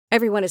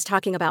Everyone is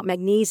talking about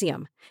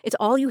magnesium. It's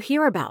all you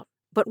hear about.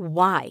 But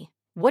why?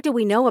 What do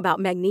we know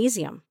about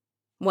magnesium?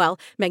 Well,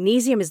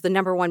 magnesium is the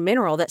number one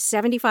mineral that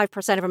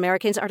 75% of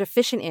Americans are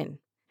deficient in.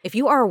 If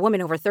you are a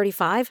woman over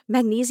 35,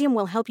 magnesium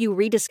will help you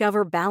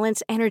rediscover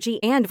balance,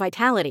 energy, and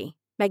vitality.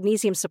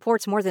 Magnesium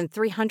supports more than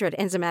 300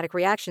 enzymatic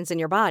reactions in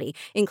your body,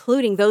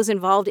 including those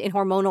involved in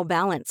hormonal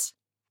balance.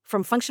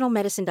 From functional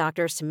medicine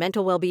doctors to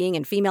mental well-being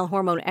and female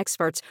hormone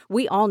experts,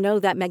 we all know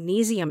that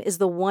magnesium is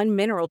the one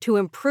mineral to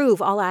improve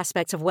all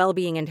aspects of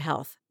well-being and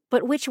health.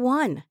 But which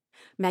one?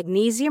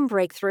 Magnesium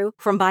Breakthrough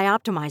from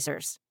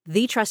Bioptimizers,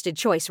 the trusted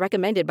choice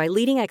recommended by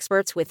leading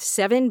experts with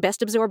 7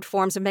 best-absorbed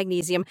forms of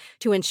magnesium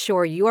to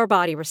ensure your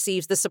body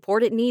receives the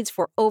support it needs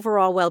for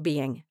overall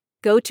well-being.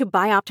 Go to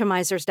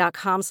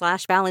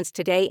bioptimizers.com/balance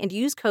today and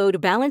use code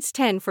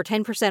BALANCE10 for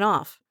 10%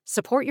 off.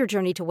 Support your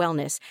journey to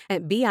wellness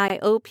at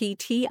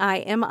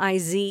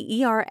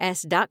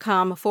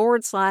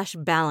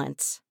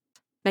bioptimizers.com/balance.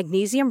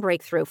 Magnesium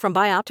Breakthrough from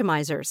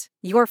Bioptimizers,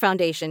 your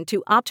foundation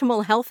to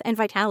optimal health and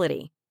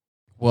vitality.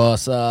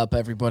 What's up,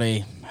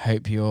 everybody?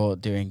 Hope you're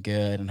doing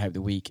good and hope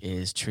the week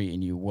is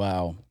treating you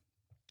well.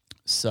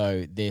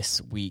 So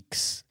this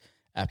week's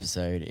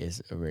episode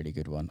is a really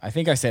good one. I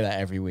think I say that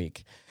every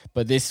week,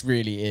 but this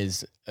really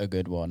is a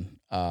good one.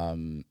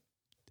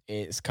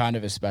 It's kind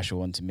of a special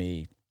one to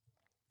me.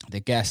 The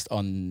guest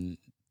on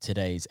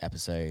today's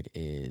episode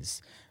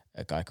is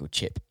a guy called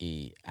Chip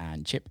E,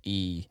 and Chip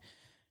E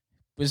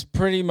was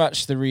pretty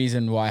much the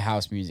reason why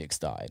house music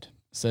started.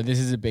 So this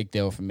is a big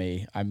deal for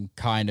me. I'm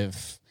kind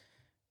of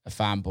a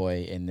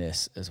fanboy in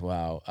this as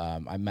well.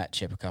 I met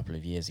Chip a couple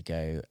of years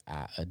ago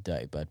at a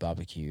Dirty Bird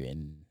barbecue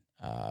in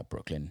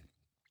Brooklyn.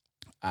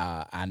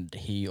 And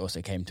he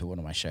also came to one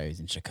of my shows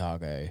in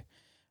Chicago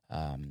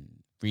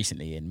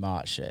recently in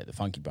March at the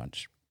Funky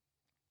Brunch.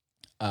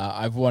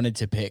 I've wanted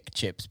to pick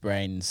Chip's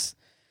brains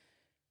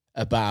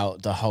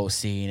about the whole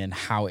scene and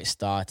how it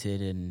started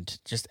and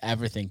just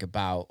everything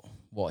about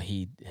what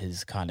he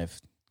has kind of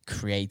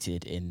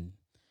created in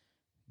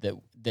that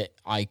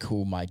I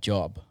call my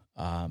job.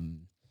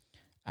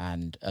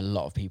 And a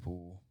lot of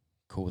people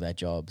call their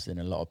jobs and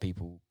a lot of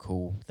people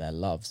call their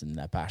loves and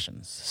their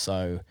passions.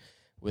 So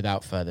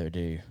without further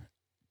ado,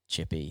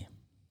 Chip E.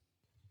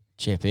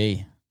 Chip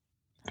E,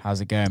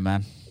 how's it going,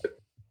 man?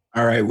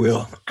 All right,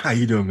 Will. How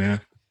you doing, man?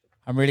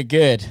 I'm really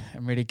good.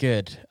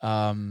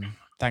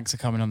 Thanks for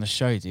coming on the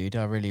show, dude.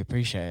 I really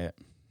appreciate it.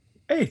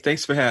 Hey,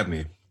 thanks for having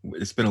me.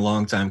 It's been a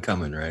long time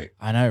coming, right?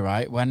 I know,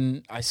 right?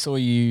 When I saw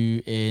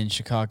you in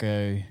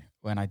Chicago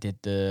when I did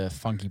the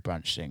Funky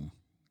Brunch thing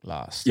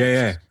last.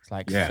 Yeah. It's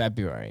like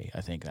February, I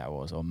think that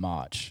was, or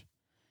March.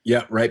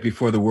 Yeah, right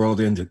before the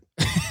world ended.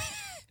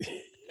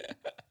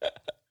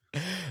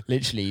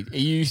 Literally. Are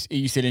you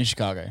still in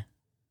Chicago?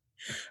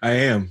 I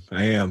am.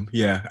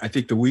 Yeah. I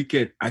think the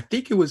weekend, I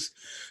think it was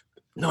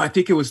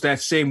that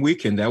same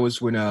weekend. That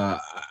was when, I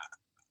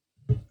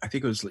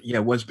think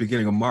it was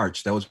beginning of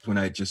March. That was when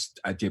I did,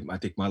 I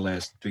think my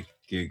last big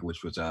gig,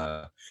 which was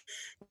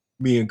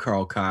me and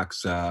Carl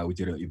Cox. We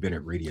did an event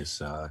at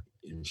Radius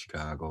in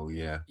Chicago.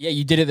 Yeah. Yeah,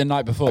 you did it the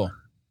night before.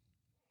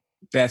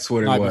 That's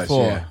what it was.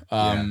 Before,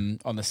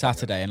 on the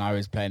Saturday, and I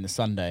was playing the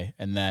Sunday,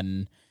 and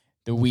then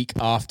the week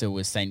after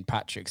was St.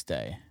 Patrick's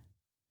Day,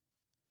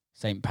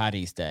 St.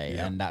 Paddy's Day,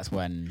 and that's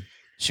when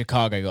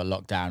Chicago got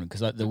locked down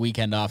because the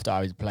weekend after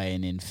I was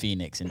playing in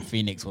Phoenix, and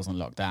Phoenix wasn't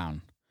locked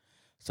down.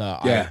 So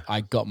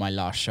I got my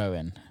last show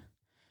in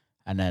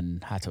and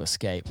then had to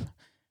escape. It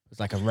was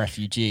like a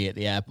refugee at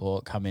the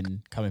airport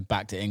coming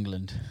back to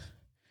England.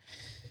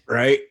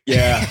 Right?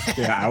 Yeah.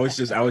 I was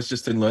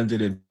just in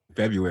London in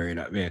February,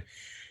 and man.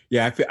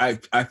 Yeah,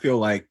 I feel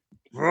like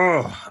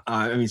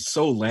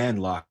so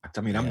landlocked.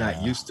 I mean, I'm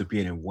not used to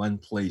being in one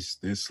place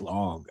this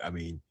long. I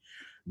mean,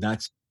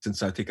 not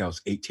since I think I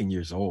was 18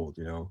 years old,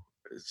 you know.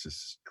 It's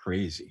just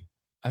crazy.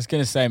 I was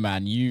going to say,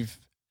 man, you've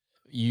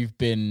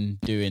been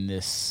doing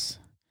this.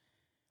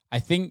 I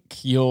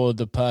think you're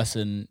the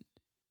person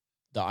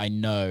that I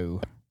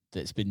know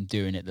that's been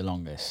doing it the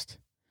longest.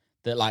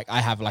 That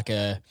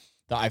that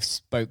I've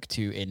spoke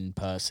to in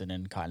person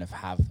and kind of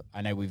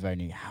I know we've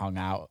only hung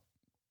out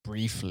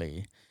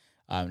briefly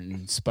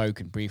and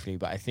spoken briefly,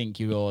 but I think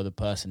you're the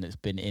person that's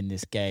been in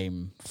this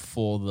game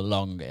for the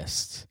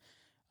longest.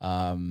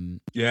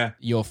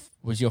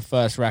 Was your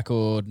first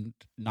record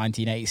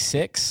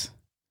 1986?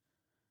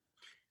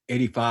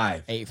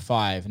 85,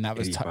 and that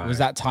was was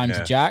that Time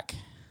to Jack?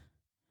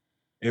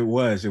 It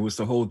was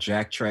the whole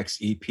Jack Tracks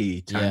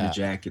EP, Time to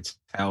Jack, it's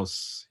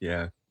house.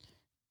 Yeah,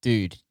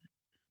 dude.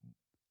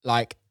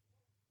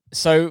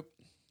 So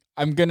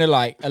I'm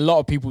gonna a lot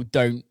of people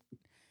don't.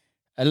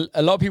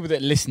 A lot of people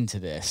that listen to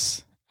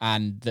this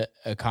and that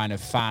are kind of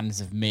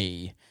fans of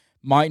me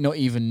might not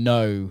even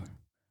know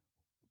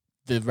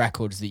the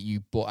records that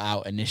you brought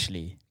out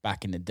initially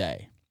back in the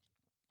day.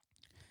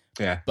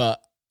 Yeah.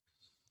 But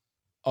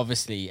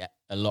obviously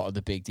a lot of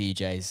the big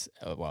DJs,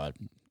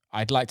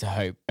 I'd like to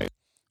hope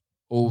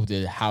all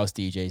the house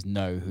DJs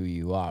know who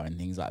you are and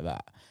things like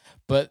that.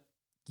 But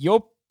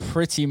you're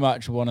pretty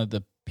much one of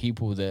the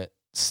people that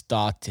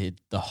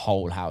started the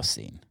whole house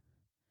scene.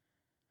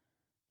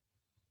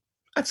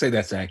 I'd say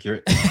that's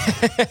accurate.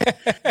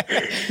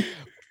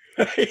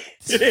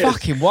 It's It is.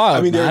 fucking wild,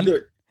 I mean, man.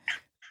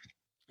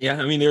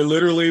 yeah, I mean, there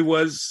literally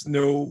was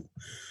no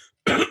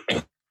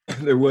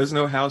there was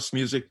no house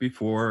music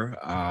before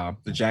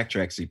the Jack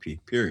Tracks EP.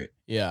 Period.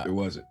 Yeah, There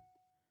wasn't.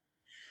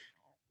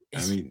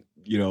 It's- I mean,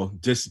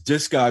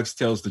 Discogs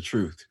tells the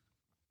truth.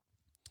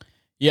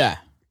 yeah,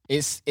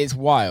 it's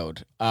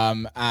wild,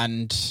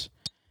 and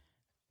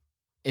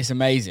it's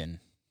amazing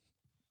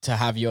to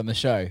have you on the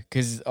show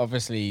because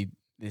obviously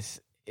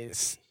it's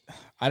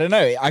I don't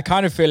know. I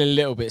kind of feel a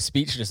little bit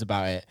speechless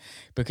about it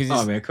because it's,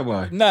 Oh man, come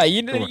on. no,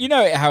 you Come on. you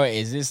know how it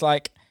is. It's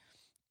like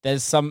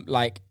there's some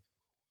like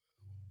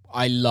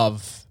I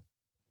love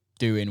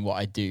doing what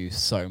I do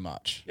so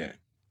much. Yeah.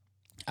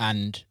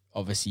 And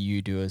obviously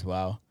you do as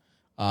well.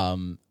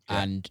 Yeah.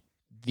 And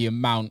the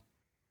amount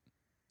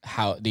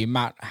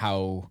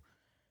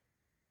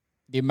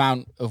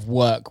of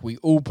work we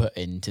all put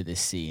into this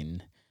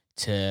scene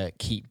to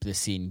keep the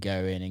scene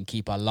going and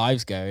keep our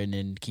lives going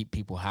and keep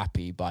people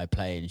happy by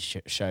playing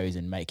shows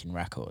and making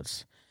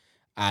records.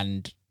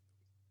 And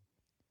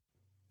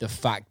the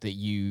fact that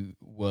you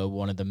were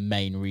one of the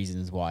main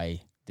reasons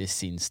why this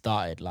scene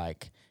started,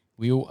 like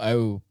we all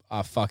owe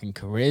our fucking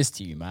careers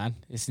to you, man.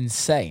 It's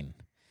insane.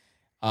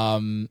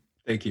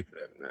 Thank you for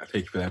that.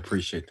 Thank you for that. I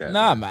appreciate that.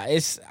 Nah, man.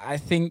 I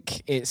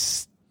think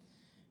it's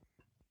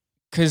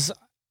because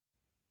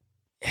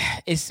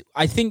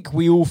I think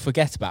we all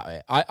forget about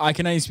it. I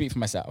can only speak for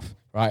myself,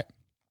 right?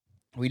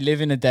 We live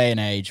in a day and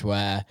age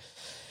where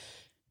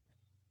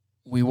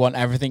we want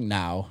everything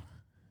now.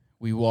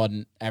 We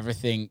want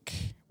everything.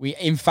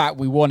 In fact,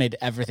 we wanted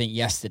everything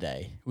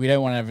yesterday. We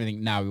don't want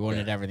everything now. We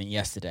wanted everything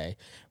yesterday.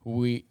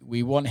 We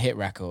want hit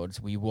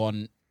records. We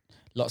want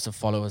lots of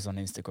followers on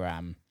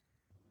Instagram.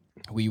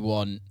 We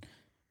want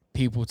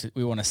we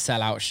want to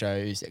sell out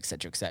shows,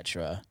 etc.,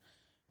 etc.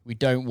 We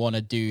don't want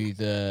to do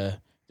the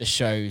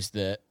shows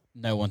that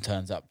no one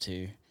turns up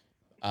to.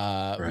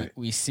 Right.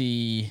 We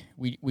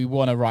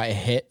want to write a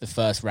hit, the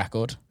first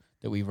record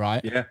that we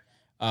write. Yeah.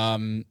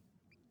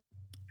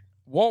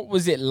 What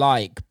was it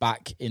like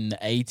back in the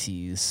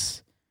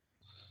 80s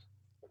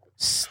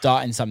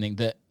starting something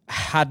that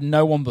had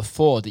no one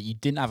before, that you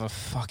didn't have a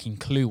fucking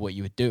clue what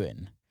you were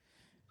doing,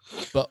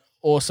 but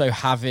also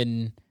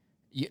having,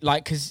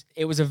 like, because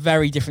it was a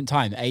very different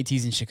time. The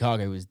 80s in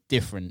Chicago was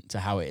different to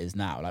how it is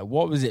now. Like,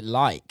 what was it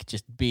like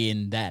just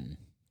being then?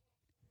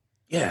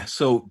 Yeah,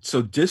 so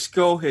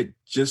disco had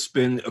just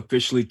been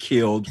officially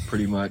killed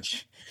pretty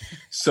much.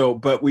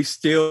 But we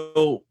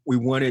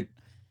wanted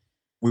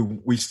we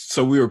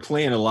were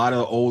playing a lot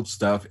of old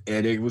stuff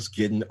and it was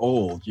getting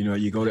old.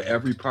 You go to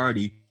every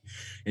party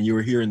and you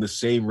were hearing the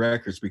same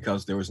records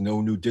because there was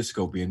no new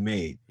disco being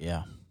made.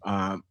 Yeah.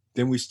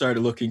 Then we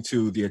started looking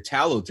to the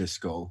Italo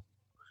disco,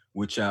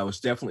 which was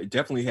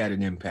definitely had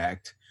an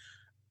impact.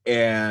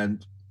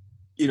 And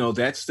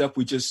that stuff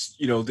we just,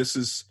 this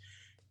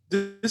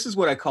is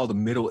what I call the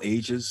Middle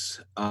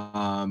Ages,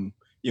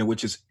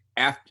 which is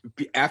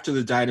after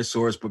the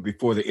dinosaurs, but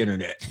before the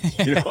internet.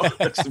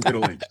 That's the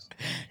Middle Ages.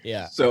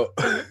 Yeah. So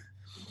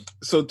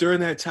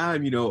during that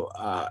time,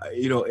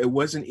 it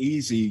wasn't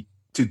easy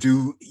to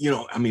do.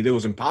 It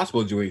was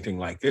impossible to do anything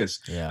like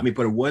this. Yeah.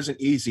 But it wasn't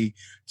easy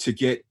to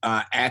get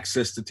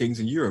access to things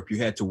in Europe. You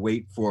had to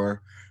wait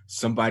for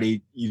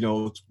somebody.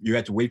 You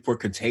had to wait for a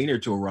container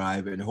to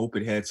arrive and hope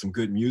it had some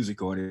good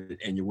music on it,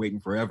 and you're waiting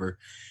forever.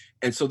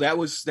 And so that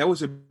was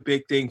a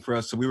big thing for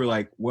us. So we were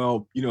like,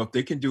 well, if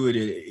they can do it,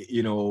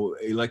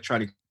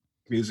 electronic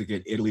music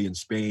in Italy and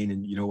Spain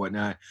and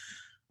whatnot,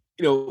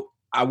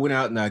 I went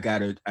out and I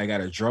got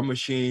a drum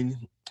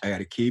machine, I got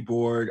a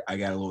keyboard, I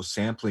got a little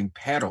sampling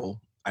pedal.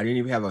 I didn't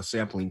even have a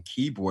sampling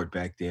keyboard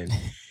back then.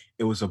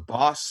 It was a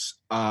Boss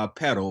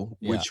pedal,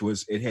 which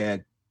was it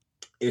had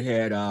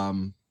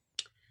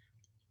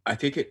I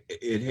think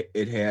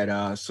it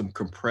had some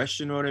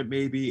compression on it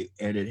maybe,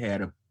 and it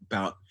had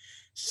about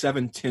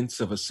 0.7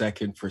 of a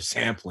second for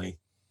sampling.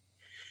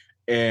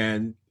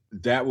 And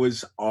that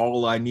was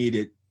all I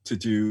needed to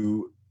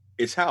do.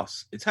 It's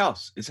house.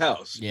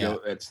 Yeah.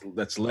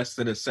 That's less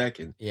than a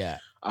second. Yeah.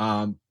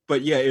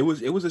 But yeah, it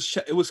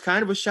was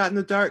kind of a shot in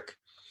the dark.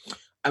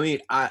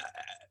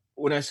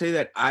 When I say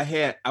that,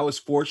 I was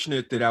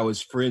fortunate that I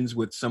was friends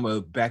with some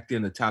of back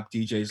then the top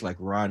DJs like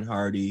Ron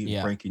Hardy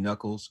and Frankie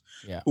Knuckles,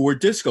 who were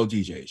disco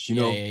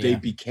DJs. They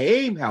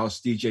became house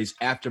DJs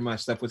after my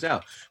stuff was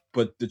out.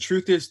 But the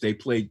truth is they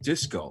played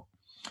disco.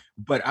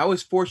 But I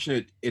was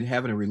fortunate in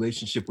having a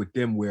relationship with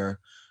them where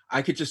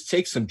I could just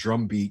take some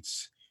drum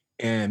beats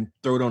and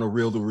throw it on a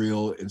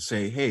reel-to-reel and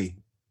say, hey,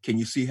 can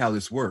you see how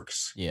this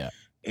works? Yeah.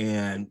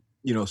 And,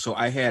 so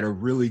I had a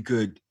really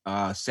good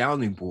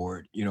sounding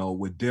board,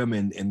 with them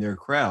and their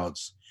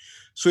crowds.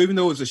 So even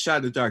though it was a shot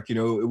in the dark, it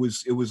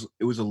was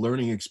a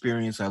learning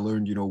experience. I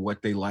learned,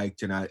 what they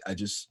liked. And I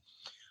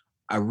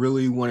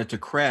really wanted to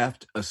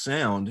craft a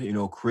sound,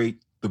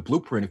 create the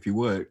blueprint, if you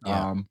would.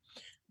 Yeah.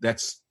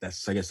 That's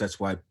I guess that's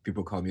why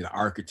people call me the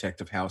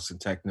architect of house and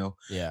techno.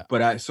 Yeah.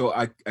 But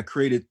I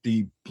created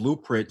the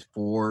blueprint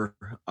for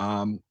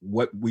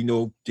what we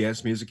know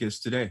dance music is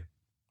today.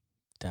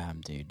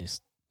 damn, dude,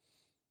 it's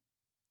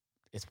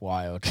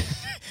wild.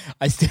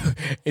 It's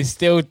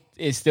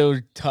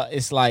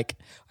like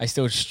I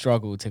still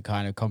struggle to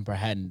kind of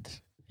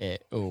comprehend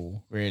it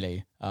all,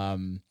 really.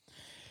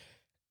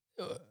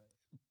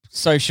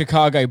 So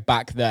Chicago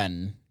back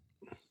then,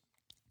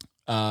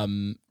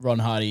 Ron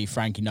Hardy,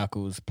 Frankie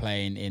Knuckles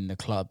playing in the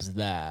clubs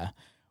there.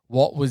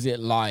 What was it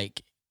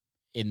like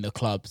in the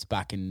clubs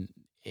back in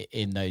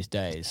those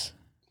days?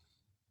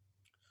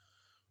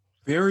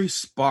 Very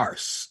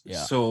sparse.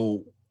 Yeah.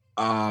 So,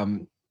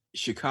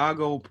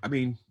 Chicago, I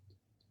mean,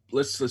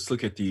 let's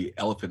look at the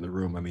elephant in the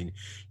room. I mean,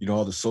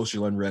 all the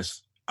social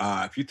unrest.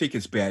 If you think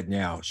it's bad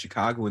now,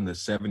 Chicago in the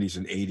 70s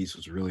and 80s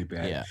was really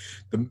bad. Yeah.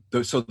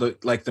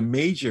 The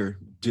major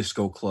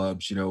disco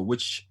clubs,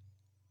 which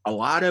a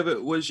lot of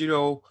it was,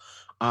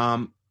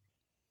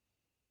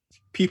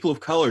 people of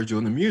color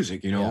doing the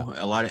music,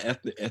 a lot of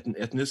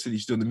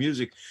ethnicities doing the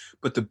music,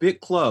 but the big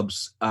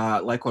clubs,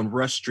 like on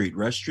Rush Street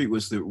was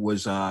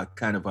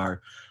kind of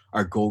our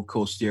Gold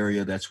Coast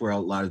area. That's where a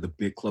lot of the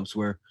big clubs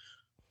were.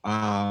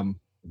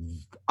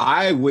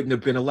 I wouldn't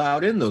have been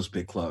allowed in those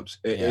big clubs.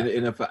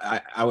 And if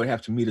I would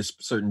have to meet a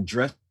certain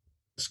dress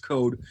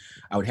code,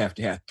 I would have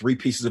to have 3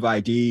 pieces of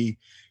ID,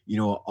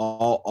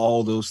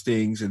 all those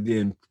things, and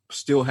then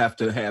still have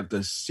to have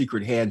the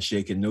secret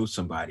handshake and know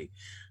somebody.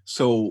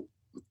 So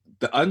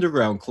the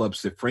underground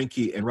clubs that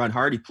Frankie and Ron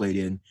Hardy played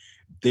in,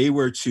 they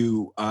were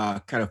to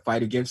kind of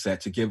fight against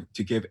that, to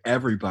give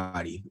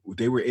everybody.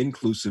 They were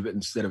inclusive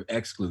instead of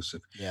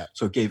exclusive. Yeah.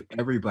 So it gave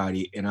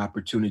everybody an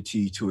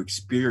opportunity to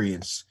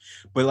experience.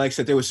 But like I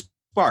said, they were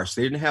sparse.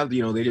 They didn't have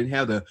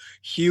the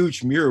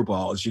huge mirror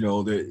balls,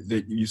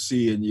 that you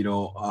see in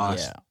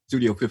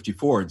Studio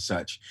 54 and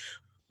such.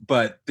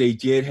 But they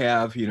did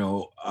have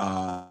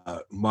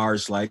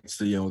Mars lights,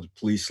 the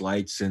police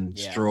lights and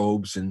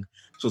strobes, and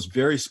so it's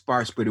very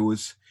sparse. But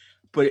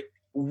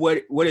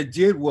what it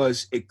did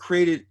was it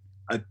created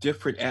a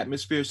different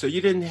atmosphere. So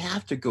you didn't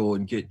have to go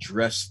and get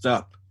dressed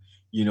up,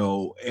 and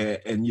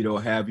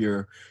have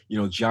your,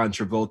 John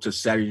Travolta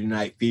Saturday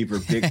Night Fever,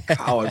 big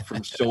collar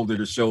from shoulder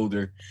to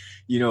shoulder.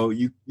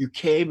 You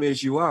came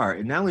as you are.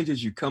 And not only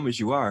did you come as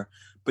you are,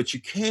 but you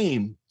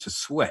came to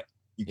sweat.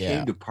 You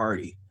came to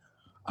party.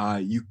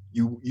 You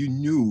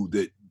knew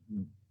that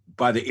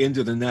by the end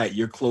of the night,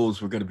 your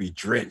clothes were going to be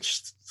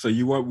drenched. So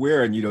you weren't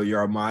wearing,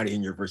 your Armani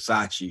and your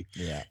Versace.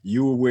 Yeah.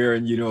 You were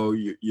wearing,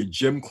 your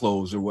gym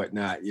clothes or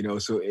whatnot,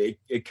 so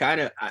it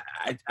kind of,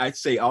 I'd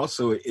say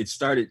also it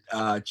started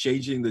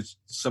changing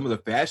some of the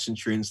fashion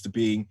trends to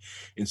being,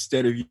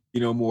 instead of,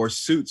 more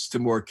suits, to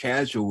more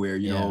casual wear,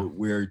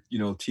 where,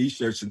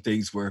 T-shirts and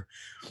things were.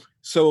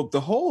 So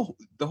the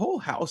whole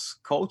house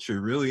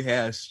culture really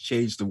has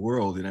changed the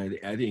world.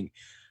 And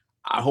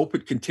I hope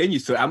it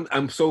continues. So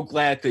I'm so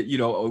glad that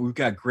we've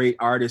got great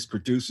artists,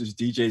 producers,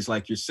 DJs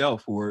like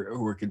yourself who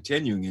are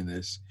continuing in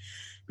this,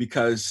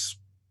 because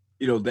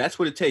that's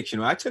what it takes.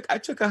 I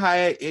took a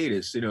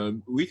hiatus.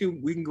 We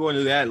can go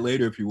into that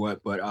later if you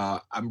want, but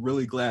I'm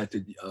really glad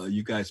that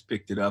you guys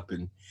picked it up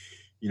and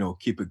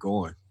keep it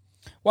going.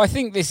 Well, I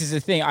think this is the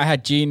thing. I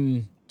had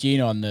Gene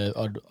on the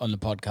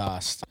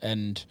podcast,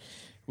 and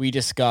we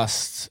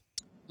discussed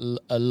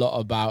a lot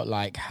about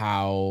like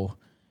how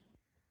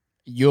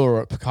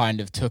Europe kind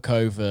of took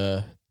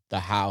over the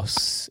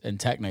house and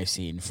techno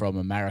scene from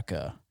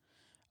America,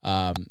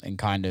 and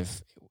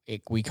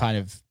we kind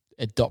of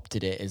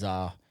adopted it as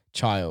our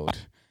child,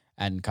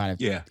 and kind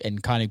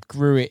of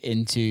grew it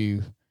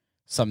into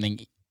something,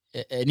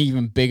 an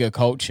even bigger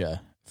culture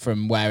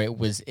from where it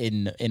was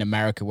in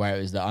America, where it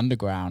was the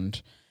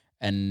underground,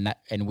 and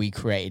we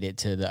created it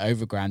to the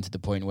overground, to the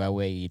point where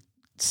we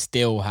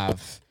still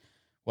have,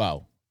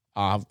 well,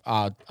 our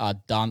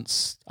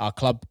dance, our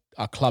club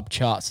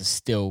charts are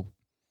still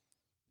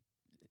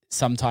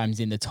sometimes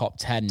in the top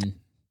 10.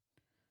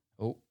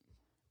 Oh,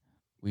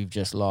 we've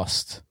just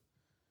lost.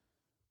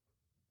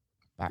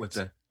 What's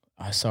that?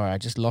 Sorry, I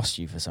just lost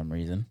you for some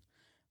reason.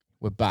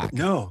 We're back.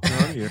 No,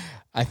 I'm here.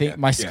 I think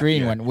my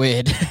screen went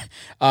weird.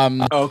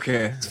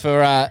 Okay.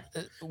 For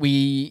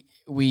we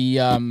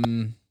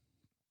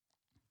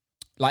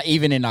like,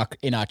 even in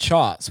our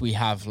charts, we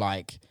have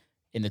like,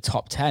 in the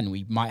top 10,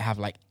 we might have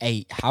like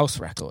 8 house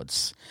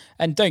records.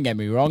 And don't get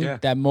me wrong,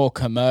 they're more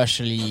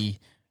commercially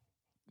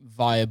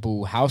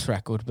viable house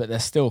record, but they're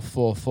still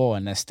 4/4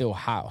 and they're still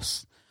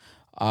house.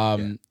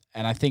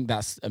 And I think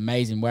that's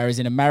amazing. Whereas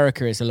in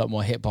America, it's a lot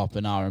more hip hop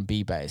and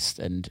R&B based,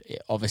 and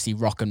obviously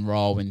rock and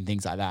roll and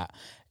things like that.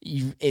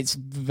 It's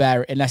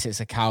very, unless it's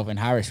a Calvin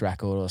Harris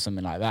record or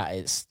something like that,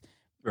 it's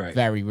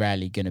very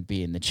rarely going to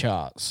be in the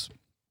charts.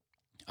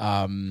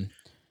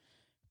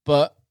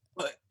 But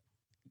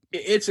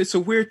it's a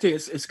weird thing.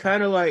 It's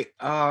kind of like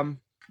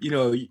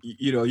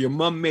your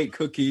mom made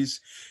cookies,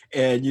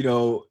 and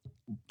you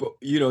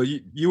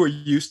were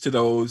used to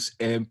those,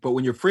 but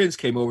when your friends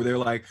came over, they're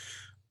like,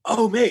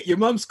 "Oh, mate, your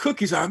mom's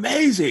cookies are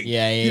amazing.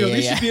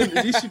 These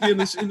should be in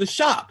the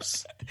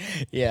shops."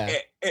 Yeah,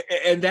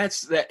 and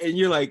that's that. And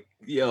you're like,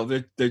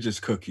 they're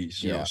just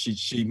cookies. You know,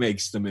 she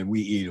makes them and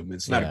we eat them.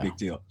 It's not a big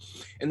deal.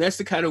 And that's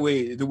the kind of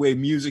way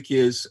music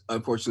is,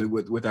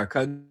 unfortunately, with our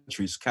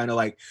countries. Kind of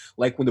like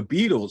when the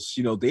Beatles,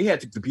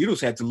 the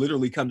Beatles had to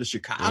literally come to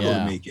Chicago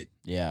to make it.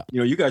 Yeah.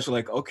 You guys are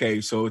like,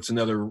 okay, so it's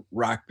another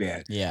rock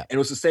band. Yeah. And it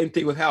was the same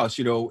thing with house.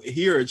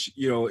 Here it's,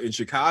 in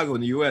Chicago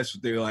in the US,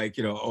 they're like,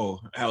 oh,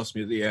 house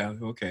music. Yeah,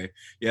 okay.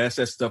 Yeah, that's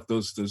that stuff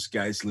those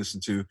guys listen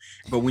to.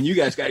 But when you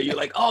guys got it, you're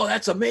like, oh,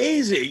 that's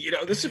amazing.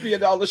 This should be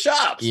in all the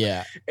shops.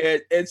 Yeah.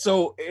 And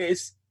so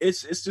it's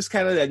just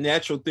kind of that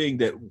natural thing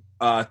that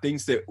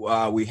things that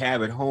we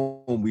have at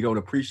home we don't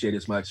appreciate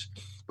as much,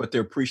 but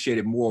they're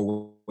appreciated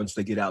more once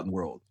they get out in the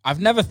world. I've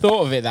never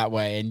thought of it that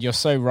way, and you're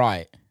so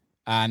right.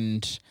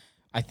 And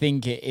I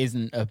think it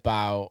isn't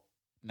about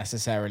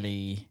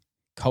necessarily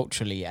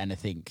culturally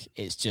anything.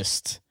 It's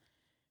just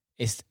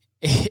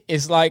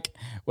it's like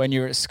when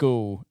you're at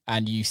school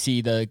and you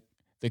see the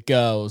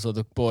girls or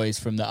the boys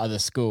from the other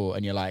school,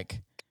 and you're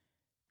like,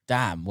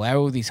 damn, where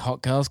all these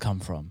hot girls come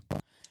from?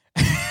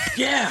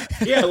 Yeah,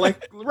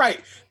 like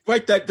right.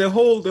 That the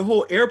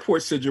whole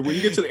airport syndrome. When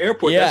you get to the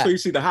airport, that's where you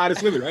see the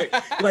hottest women, right?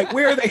 Like,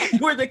 where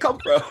they come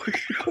from?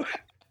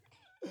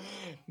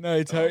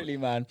 No, totally,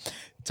 man,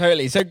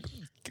 totally. So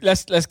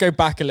let's go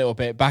back a little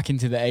bit, back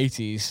into the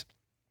 80s.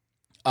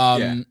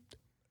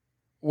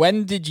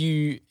 When did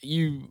you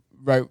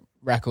wrote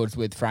records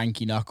with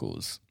Frankie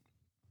Knuckles?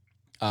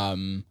 How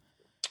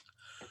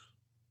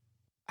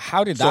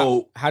did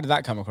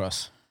that come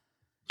across?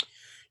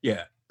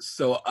 Yeah.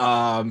 So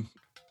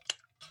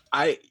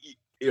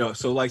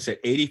so like I said,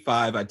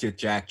 85, I did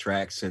Jack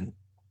Tracks, and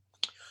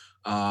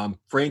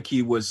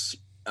Frankie was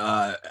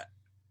a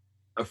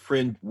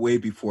friend way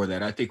before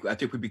that. I think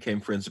we became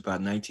friends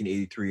about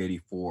 1983,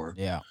 84.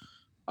 Yeah.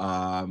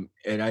 And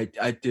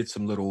I did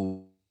some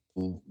little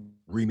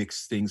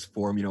remix things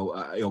for him,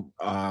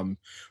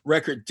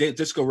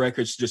 disco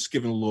records, just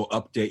giving a little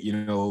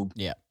update,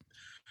 Yeah.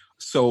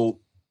 So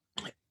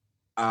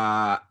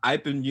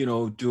I've been,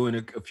 doing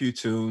a few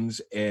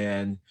tunes,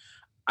 and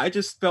I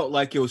just felt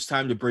like it was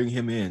time to bring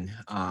him in.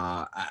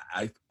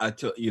 I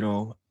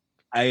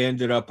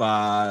ended up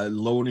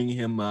loaning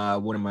him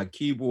one of my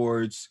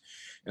keyboards,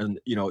 and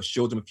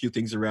showed him a few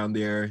things around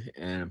there,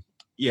 and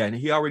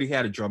he already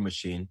had a drum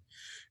machine,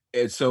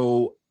 and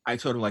so I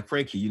told him, like,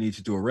 Frankie, you need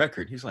to do a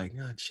record. He's like,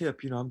 no,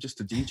 Chip, I'm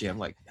just a DJ. I'm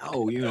like,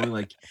 no,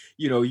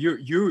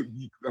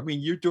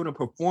 you're doing a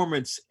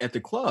performance at the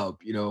club,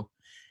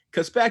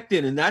 because back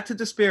then, and not to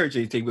disparage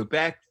anything, but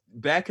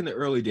back in the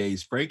early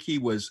days, Frankie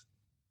was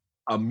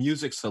a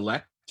music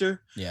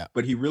selector,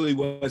 but he really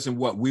wasn't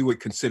what we would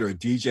consider a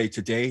DJ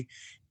today.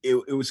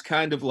 It was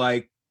kind of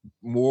like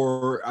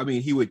more,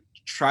 he would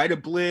try to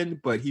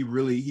blend, but he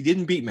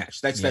didn't beat match.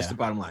 That's the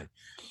bottom line.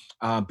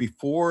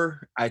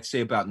 Before, I'd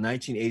say about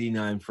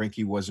 1989,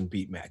 Frankie wasn't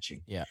beat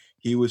matching. Yeah.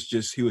 He was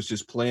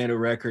just playing a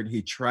record.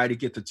 He tried to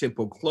get the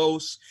tempo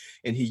close,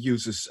 and he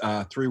uses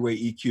three-way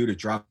EQ to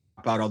drop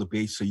out all the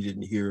bass so you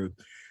didn't hear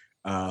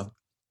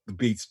the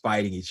beats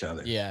fighting each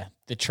other. Yeah,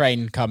 the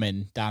train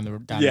coming down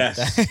the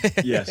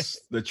yes,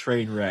 the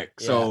train wreck.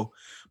 So,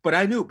 but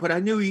I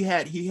knew he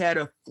had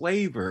a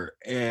flavor,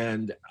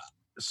 and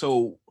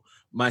so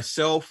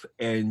myself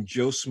and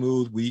Joe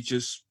Smooth, we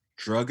just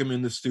drug him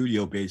in the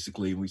studio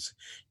basically. We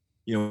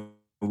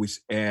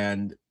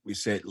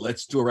said,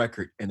 let's do a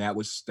record, and that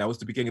was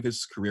the beginning of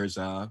his career as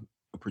a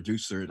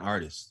producer and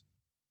artist.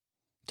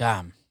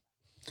 Damn.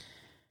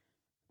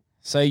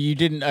 So you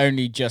didn't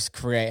only just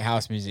create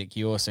house music,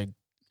 you also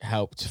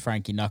helped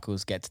Frankie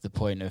Knuckles get to the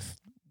point of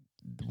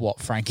what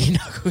Frankie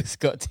Knuckles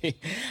got to.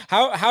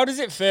 How does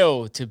it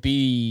feel to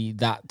be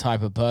that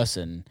type of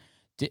person?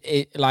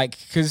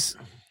 Because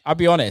I'll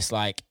be honest,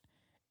 like,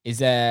 is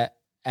there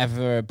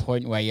ever a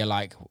point where you're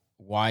like,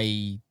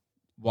 why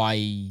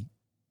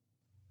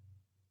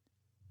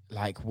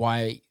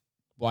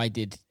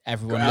did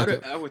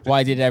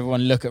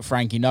everyone look at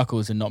Frankie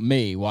Knuckles and not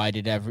me?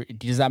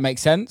 Does that make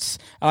sense?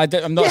 And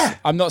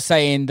I'm not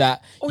saying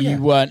that you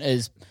weren't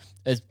as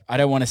I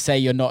don't want to say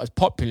you're not as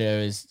popular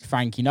as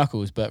Frankie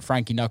Knuckles, but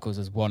Frankie Knuckles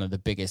is one of the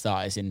biggest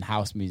artists in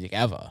house music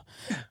ever.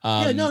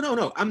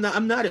 No. I'm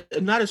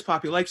not as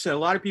popular. Like I said, a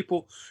lot of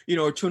people,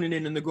 are tuning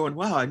in and they're going,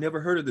 "Wow, I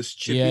never heard of this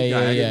Chippy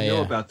guy. I didn't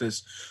know about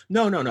this."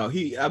 No.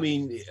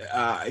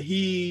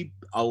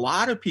 A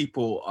lot of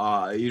people,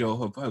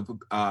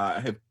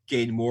 have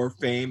gained more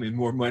fame and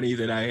more money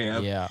than I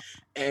have. Yeah,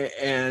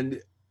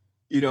 and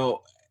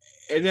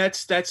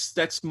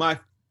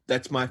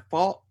that's my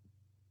fault.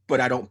 But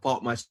I don't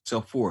fault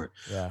myself for it.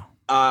 Yeah.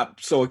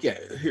 So again,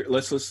 here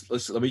let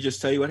me just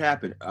tell you what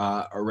happened.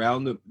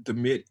 Around the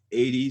mid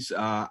 80s,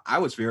 I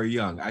was very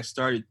young. I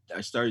started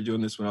doing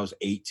this when I was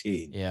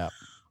 18. Yeah.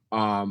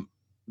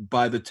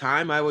 By the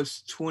time I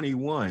was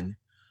 21,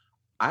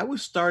 I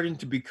was starting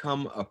to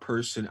become a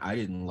person I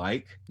didn't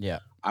like. Yeah.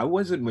 I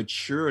wasn't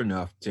mature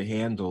enough to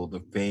handle the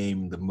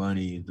fame, the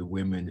money, the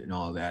women, and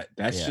all that.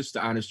 That's just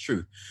the honest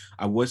truth.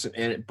 I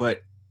wasn't,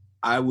 but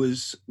I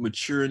was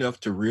mature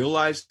enough to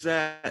realize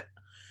that.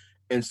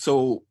 And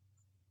so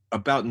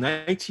about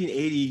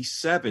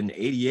 1987,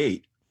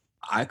 88,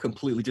 I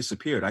completely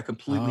disappeared. I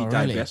completely Oh,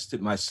 really?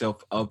 divested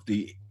myself of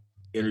the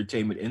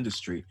entertainment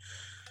industry.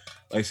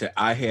 Like I said,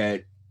 I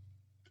had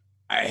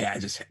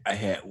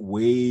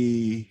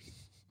way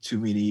too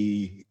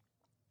many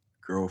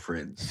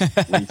girlfriends,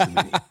 way too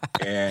many,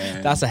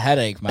 That's and a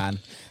headache, man.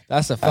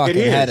 That's a it fucking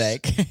is,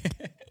 headache.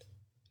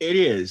 it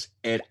is,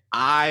 and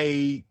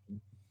I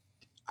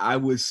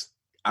was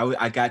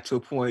I got to a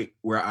point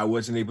where I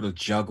wasn't able to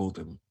juggle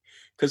them,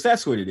 because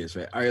that's what it is,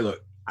 man. All right,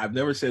 look, I've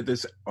never said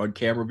this on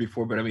camera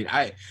before, but I mean,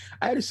 I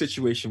had a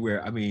situation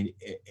where, I mean,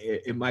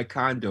 in my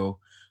condo,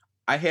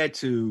 I had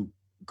to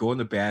go in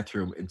the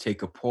bathroom and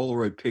take a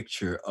Polaroid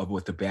picture of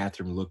what the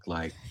bathroom looked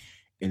like,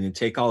 and then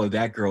take all of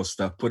that girl's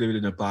stuff, put it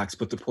in a box,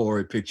 put the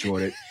Polaroid picture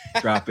on it,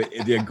 drop it,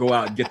 and then go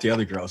out and get the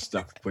other girl's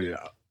stuff and put it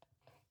out.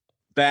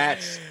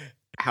 That's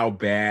how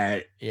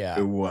bad Yeah.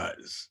 it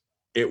was.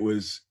 It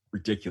was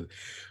ridiculous.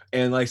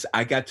 And like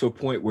I got to a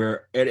point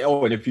where, and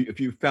if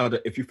you found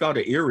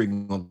an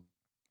earring on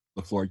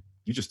the floor,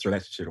 you just throw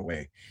that shit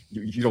away.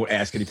 You don't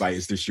ask anybody,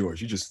 is this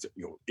yours? You just,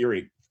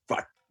 earring,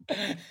 fuck,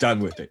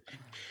 done with it.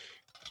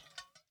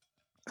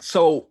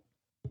 So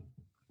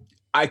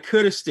I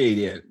could have stayed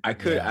in. I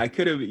could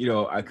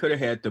have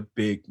had the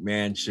big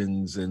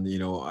mansions and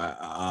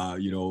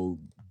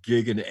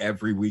gigging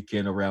every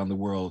weekend around the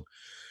world.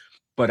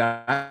 But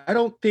I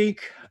don't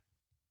think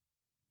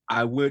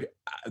I would.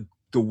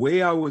 The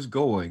way I was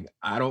going,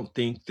 I don't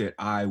think that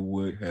I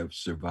would have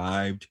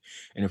survived.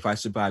 And if I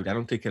survived, I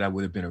don't think that I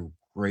would have been a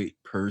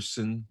great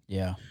person.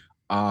 Yeah.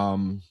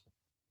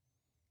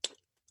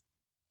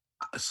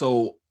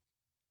 So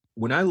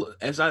when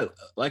like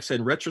I said,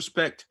 in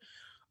retrospect,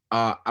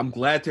 I'm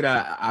glad that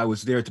I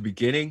was there at the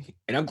beginning,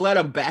 and I'm glad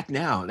I'm back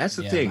now. And that's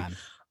the thing. Man.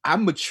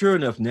 I'm mature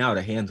enough now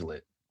to handle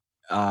it.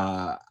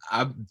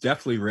 I'm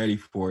definitely ready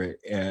for it.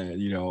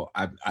 And,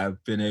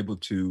 I've been able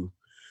to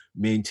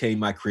maintain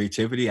my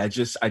creativity. I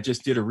just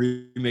did a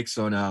remix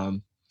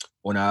on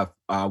one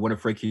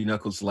of Frankie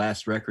Knuckles'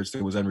 last records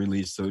that was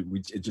unreleased. So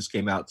it just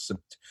came out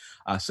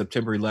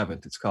September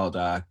 11th. It's called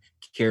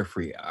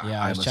Carefree.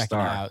 Yeah, I was checking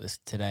it out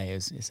today.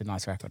 It's a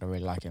nice record. I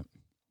really like it.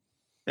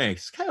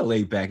 Thanks. It's kind of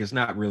laid back. It's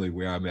not really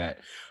where I'm at.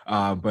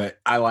 But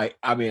I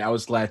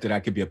was glad that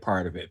I could be a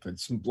part of it, but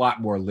it's a lot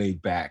more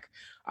laid back.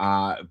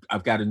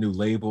 I've got a new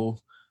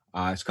label.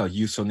 It's called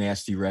You So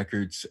Nasty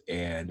Records,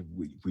 and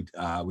we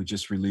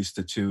just released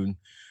a tune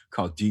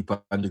called Deep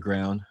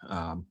Underground.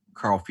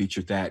 Carl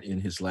featured that in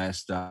his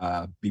last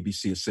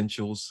BBC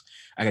Essentials.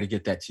 I got to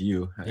get that to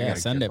you. Yeah, I got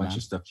to send get it, a bunch man.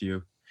 of stuff to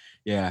you.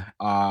 Yeah.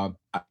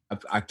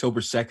 October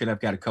 2nd, I've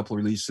got a couple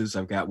of releases.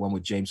 I've got one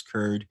with James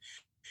Curd.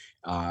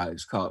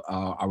 It's called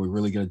Are We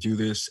Really Gonna Do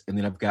This? And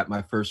then I've got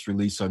my first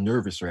release on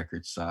Nervous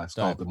Records. It's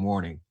called The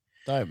Morning.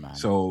 Dope, man.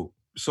 So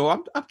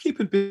I'm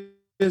keeping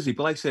busy.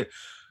 But like I said,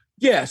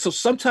 yeah. So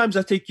sometimes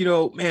I think,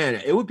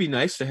 man, it would be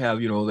nice to have,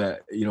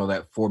 that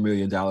 $4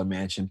 million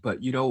mansion. But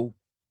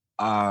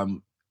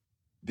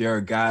there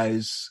are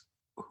guys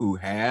who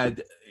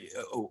had.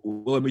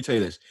 Well, let me tell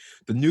you this: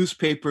 the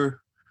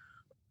newspaper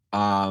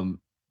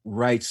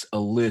writes a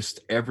list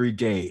every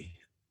day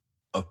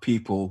of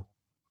people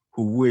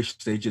who wish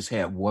they just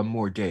had one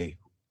more day.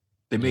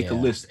 They make a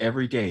list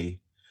every day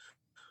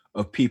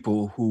of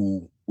people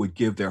who would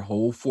give their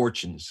whole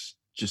fortunes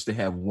just to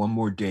have one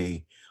more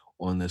day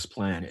on this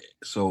planet.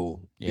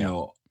 So,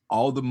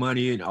 all the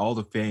money and all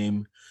the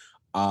fame,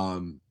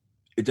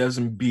 it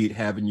doesn't beat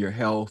having your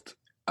health.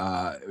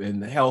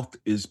 And health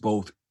is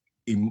both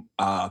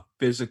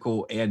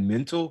physical and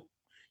mental.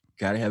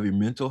 Got to have your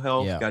mental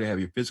health, got to have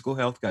your physical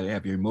health, got to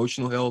have your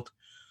emotional health.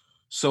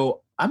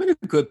 So I'm in a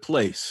good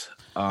place.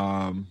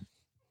 But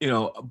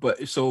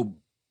so,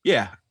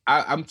 yeah,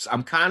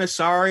 I'm kind of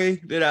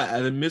sorry that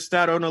I missed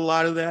out on a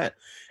lot of that.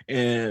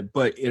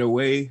 But in a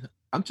way,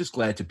 I'm just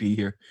glad to be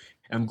here.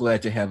 I'm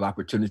glad to have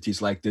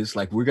opportunities like this.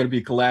 Like, we're going to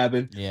be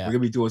collabing. Yeah. We're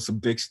going to be doing some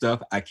big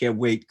stuff. I can't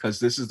wait, because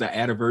this is the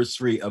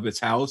anniversary of It's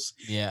House.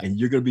 Yeah. And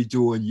you're going to be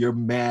doing your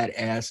mad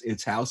ass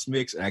It's House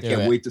mix. And I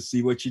can't wait to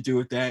see what you do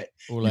with that.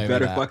 You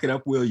better fuck it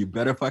up, Will. You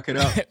better fuck it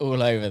up.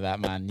 All over that,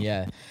 man.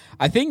 Yeah.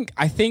 I think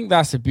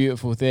that's a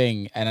beautiful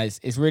thing. And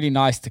it's really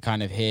nice to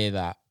kind of hear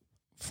that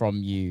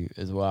from you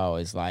as well.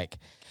 Is like,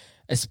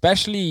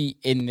 especially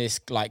in this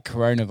like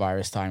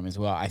coronavirus time as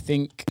well, I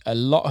think a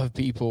lot of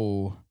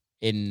people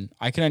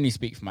I can only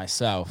speak for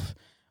myself,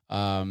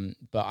 but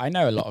I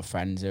know a lot of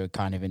friends who are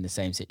kind of in the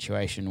same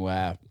situation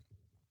where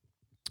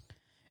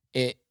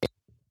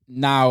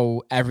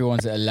now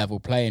everyone's at a level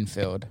playing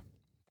field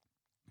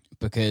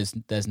because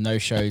there's no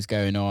shows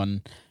going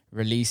on,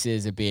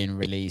 releases are being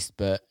released,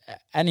 but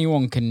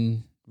anyone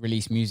can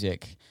release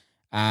music,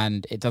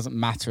 and it doesn't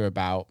matter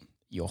about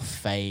your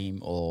fame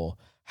or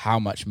how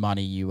much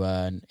money you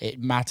earn. It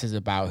matters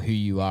about who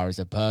you are as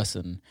a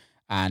person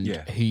and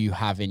who you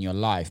have in your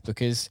life,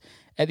 because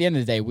at the end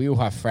of the day, we all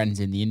have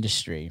friends in the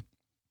industry,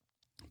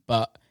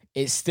 but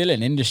it's still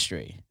an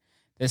industry.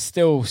 There's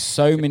still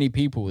so many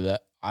people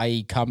that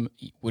I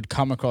would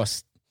come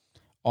across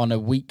on a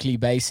weekly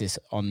basis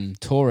on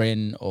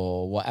touring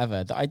or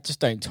whatever that I just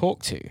don't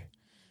talk to,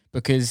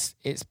 because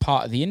it's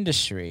part of the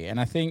industry. And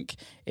I think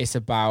it's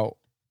about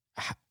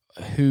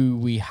who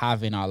we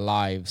have in our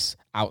lives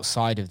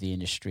outside of the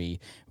industry,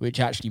 which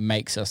actually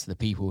makes us the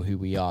people who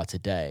we are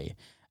today,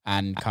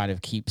 and kind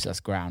of keeps us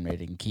grounded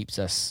and keeps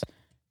us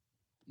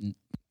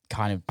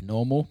kind of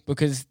normal,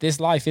 because this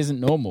life isn't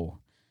normal.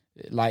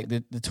 Like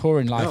the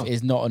touring life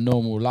is not a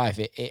normal life.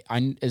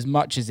 As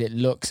much as it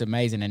looks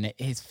amazing, and it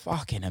is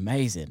fucking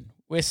amazing,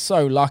 we're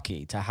so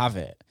lucky to have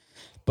it,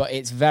 but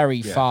it's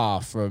very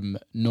far from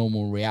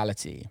normal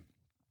reality.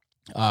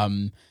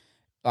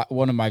 Like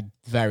one of my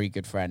very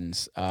good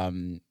friends,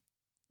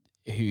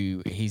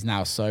 who he's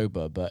now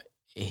sober, but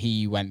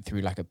he went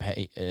through like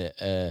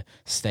a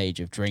stage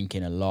of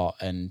drinking a lot,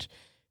 and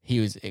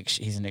he's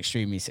an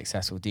extremely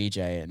successful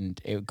DJ, and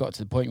it got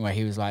to the point where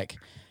he was like,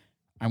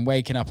 I'm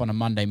waking up on a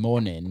Monday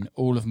morning,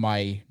 all of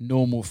my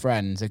normal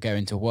friends are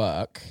going to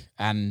work,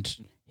 and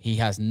he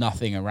has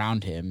nothing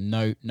around him,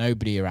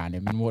 nobody around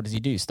him, and what does he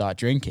do? Start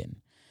drinking.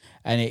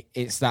 And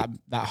it's that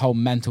whole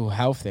mental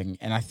health thing.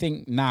 And I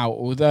think now,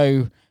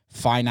 although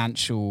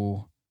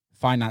finances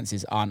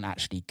aren't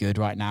actually good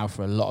right now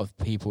for a lot of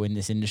people in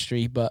this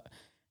industry, but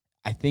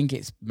I think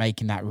it's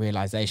making that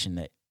realization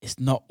that it's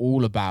not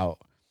all about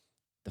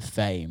the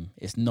fame,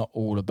 it's not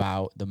all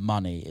about the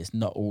money, it's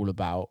not all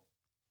about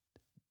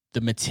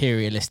the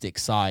materialistic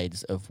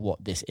sides of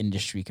what this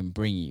industry can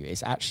bring you.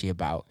 It's actually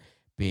about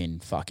being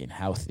fucking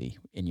healthy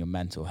in your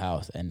mental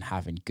health and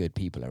having good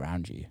people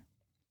around you.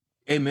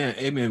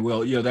 Amen.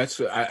 Well,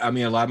 that's, I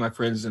mean, a lot of my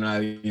friends and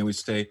I, we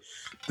say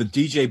the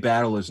DJ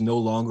battle is no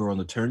longer on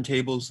the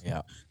turntables.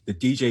 Yeah. The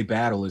DJ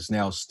battle is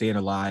now staying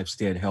alive,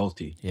 staying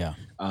healthy. Yeah.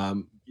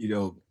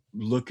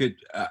 Look at,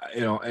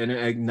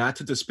 and not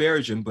to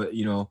disparage him, but,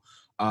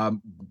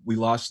 we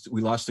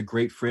lost a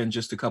great friend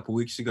just a couple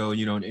weeks ago,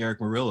 in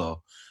Eric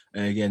Murillo.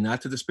 And again,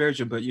 not to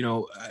disparage him, but,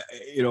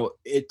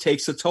 it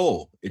takes a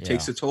toll. It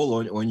takes a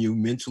toll on you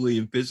mentally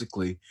and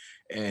physically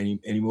and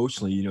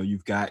emotionally.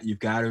 You've got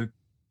to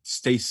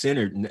stay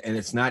centered, and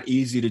it's not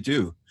easy to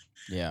do.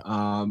 Yeah.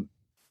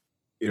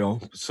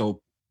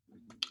 So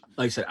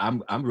like I said,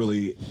 I'm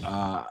really,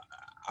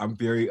 I'm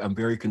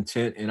very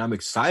content, and I'm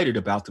excited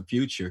about the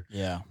future.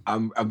 Yeah.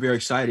 I'm very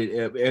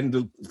excited, and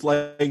the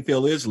playing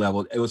field is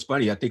leveled. It was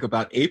funny. I think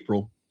about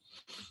April,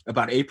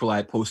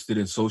 I posted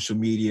in social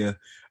media,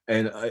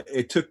 and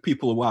it took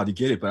people a while to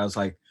get it, but I was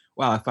like,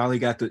 wow, I finally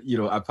got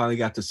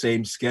the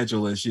same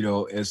schedule as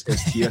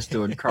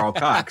Tiesto and Carl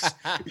Cox.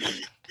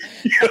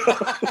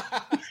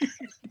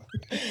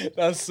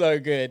 That's so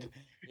good.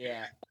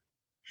 Yeah.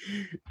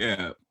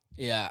 Yeah.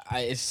 Yeah,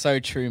 it's so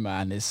true,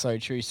 man. It's so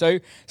true. So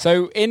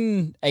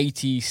in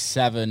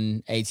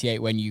 87, 88,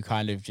 when you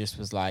kind of just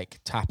was like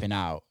tapping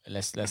out,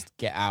 let's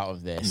get out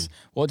of this.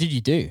 What did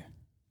you do?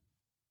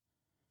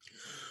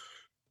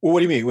 Well, what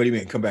do you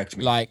mean? Come back to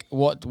me. Like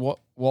what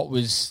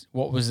was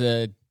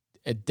a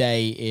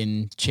day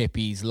in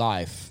Chippy's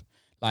life?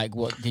 Like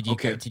what did you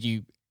did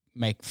you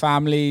make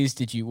families?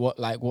 Did you what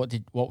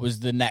was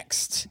the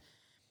next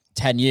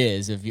 10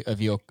 years of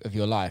your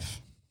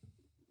life?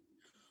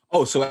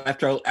 Oh, so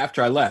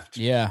after I left.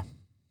 Yeah.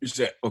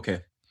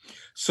 Okay.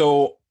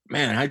 So,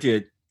 man, I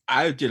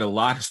did a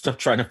lot of stuff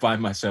trying to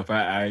find myself.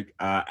 I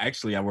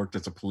actually worked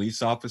as a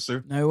police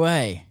officer. No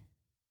way.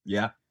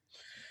 Yeah.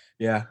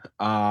 Yeah.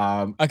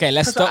 Okay,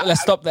 let's stop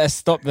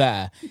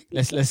there.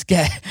 Let's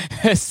get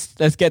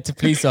to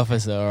police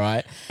officer, all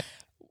right?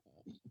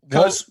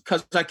 Because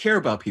I care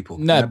about people.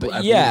 No,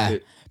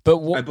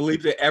 I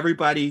believe that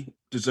everybody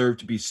deserved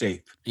to be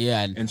safe.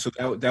 Yeah. And so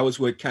that was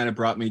what kind of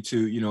brought me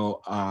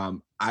to,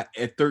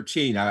 at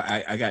 13,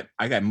 I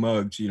got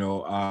mugged.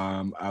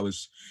 I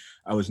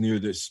was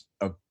near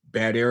a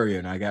bad area,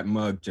 and I got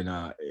mugged,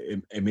 and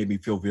it made me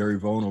feel very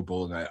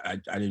vulnerable, and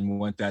I didn't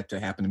want that to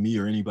happen to me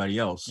or anybody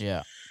else.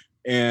 Yeah.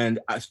 And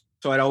I'd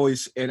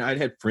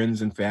had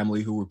friends and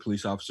family who were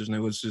police officers, and it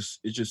was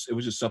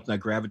just something I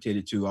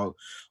gravitated to. Like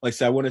I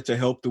said, I wanted to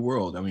help the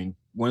world. I mean,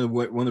 one of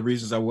the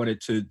reasons I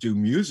wanted to do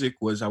music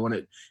was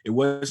it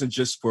wasn't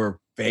just for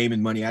fame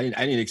and money. I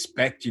didn't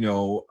expect, as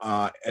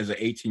an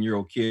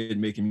 18-year-old kid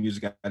making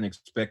music, I didn't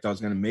expect I was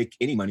going to make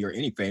any money or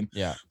any fame.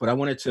 Yeah. But I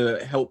wanted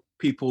to help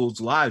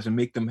people's lives and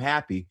make them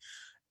happy.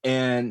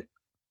 And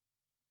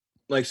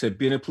like I said,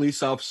 being a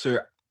police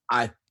officer,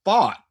 I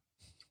thought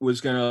was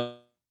going to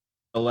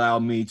allow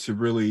me to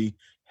really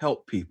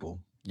help people.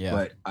 Yeah.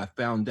 But I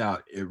found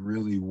out it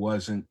really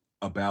wasn't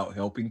about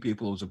helping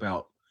people. It was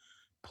about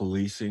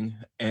policing,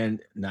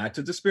 and not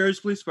to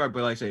disparage police department,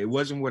 but like I say, it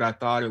wasn't what I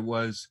thought it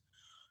was.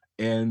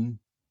 And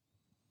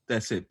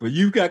that's it. But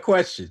you've got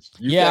questions.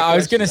 I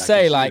was going to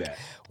say, like,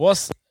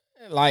 what's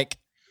like,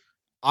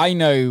 I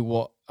know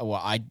what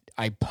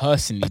I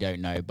personally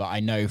don't know, but I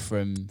know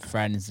from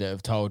friends that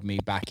have told me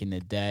back in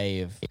the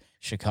day of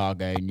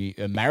Chicago,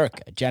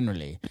 America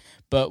generally.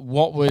 But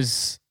what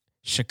was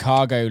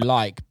Chicago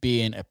like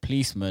being a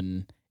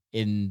policeman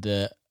in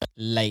the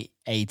late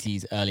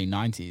 80s, early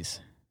 90s?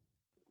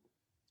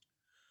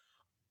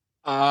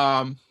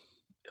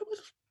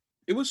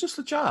 It was just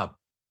a job.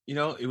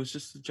 It was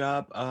just a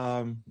job.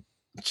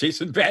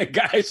 Chasing bad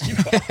guys.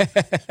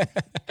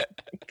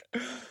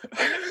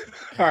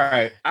 All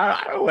right.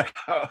 I don't want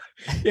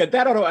yeah,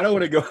 that I don't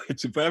want to go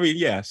into, but I mean,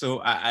 yeah.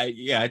 So I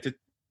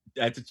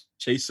had to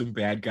chase some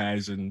bad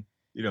guys, and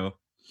you know,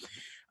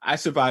 I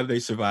survived, they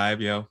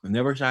survived, I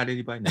never shot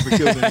anybody, never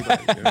killed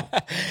anybody.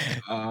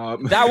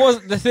 That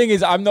was the thing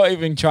is I'm not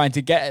even trying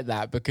to get at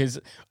that, because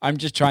I'm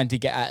just trying to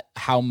get at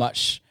how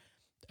much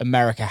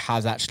America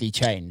has actually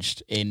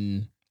changed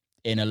in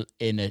a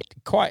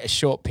quite a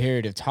short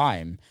period of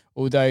time.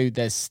 Although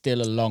there's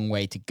still a long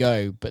way to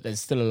go, but there's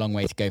still a long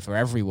way to go for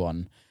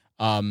everyone.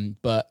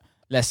 But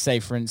let's say,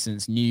 for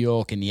instance, New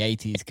York in the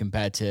 80s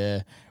compared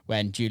to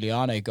when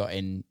Giuliano got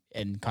in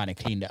and kind of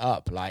cleaned it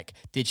up. Like,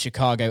 did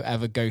Chicago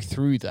ever go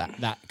through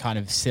that kind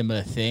of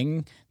similar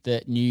thing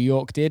that New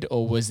York did,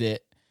 or was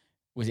it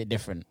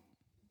different?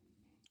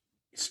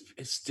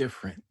 It's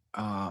different.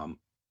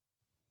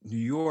 New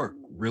York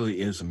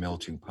really is a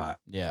melting pot.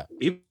 Yeah.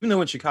 Even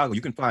though in Chicago you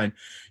can find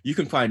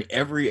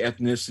every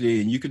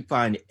ethnicity, and you can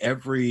find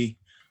every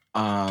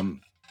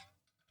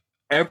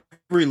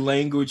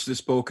language that's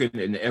spoken,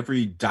 and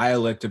every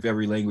dialect of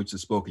every language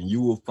that's spoken,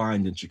 you will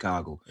find in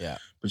Chicago. Yeah.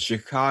 But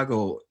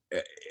Chicago,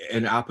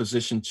 in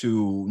opposition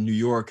to New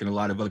York and a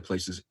lot of other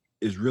places,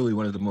 is really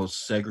one of the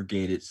most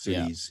segregated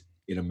cities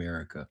in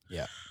America.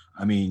 Yeah.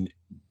 I mean,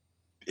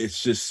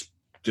 it's just,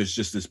 there's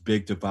just this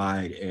big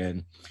divide.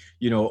 And,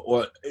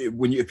 or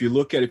if you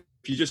look at it,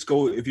 if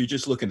you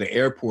just look at the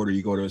airport, or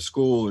you go to a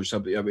school or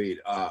something, I mean,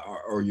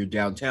 or you're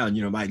downtown,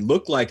 it might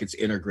look like it's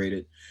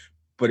integrated,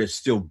 but it's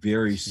still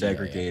very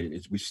segregated.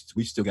 Yeah.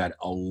 We still got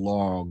a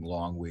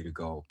long way to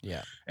go.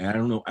 Yeah. And I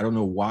don't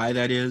know why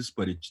that is,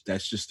 but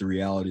that's just the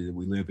reality that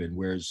we live in.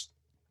 Whereas,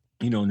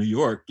 New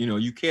York,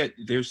 you can't,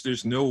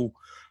 there's no,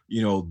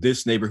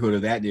 this neighborhood or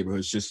that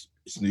neighborhood. It's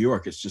New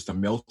York. It's just a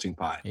melting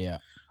pot. Yeah.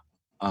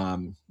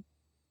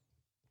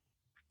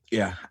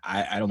 Yeah,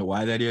 I don't know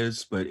why that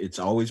is, but it's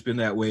always been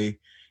that way,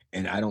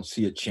 and I don't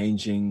see it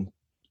changing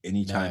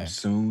anytime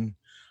soon.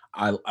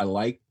 I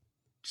like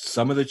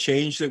some of the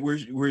change that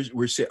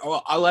we're seeing.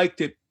 Oh, I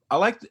liked it.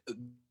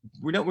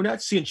 We're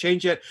not seeing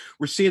change yet.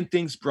 We're seeing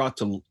things brought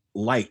to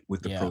light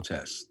with the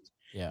protests.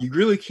 Yeah. You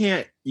really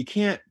can't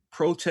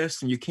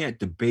protest, and you can't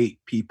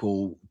debate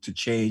people to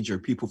change, or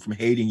people from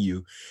hating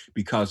you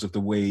because of the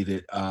way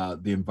that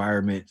the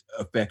environment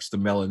affects the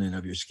melanin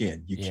of your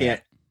skin.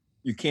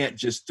 You can't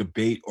just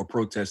debate or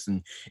protest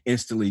and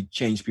instantly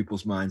change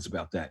people's minds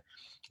about that.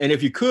 And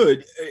if you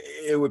could,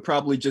 it would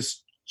probably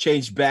just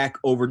change back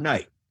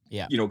overnight.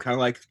 Yeah. Kind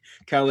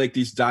of like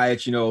these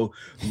diets,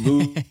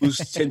 lose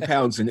 10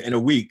 pounds in a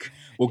week.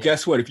 Well,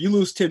 guess what? If you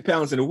lose 10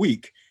 pounds in a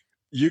week,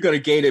 you're going to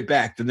gain it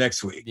back the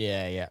next week.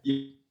 Yeah.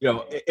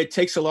 It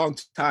takes a long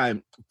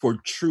time for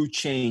true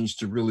change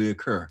to really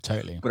occur.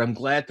 Totally. But I'm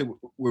glad that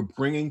we're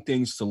bringing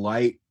things to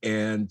light,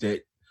 and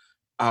that,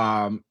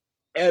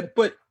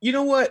 but you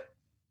know what?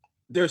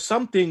 There's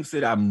some things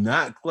that I'm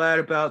not glad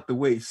about, the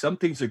way some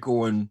things are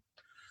going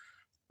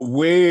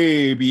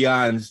way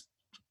beyond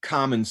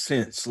common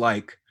sense.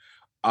 Like,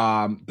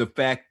 the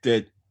fact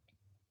that,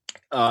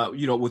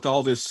 with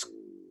all this,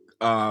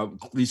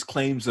 these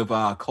claims of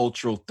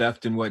cultural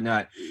theft and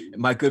whatnot,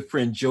 my good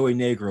friend Joey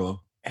Negro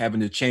having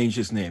to change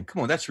his name.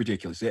 Come on, that's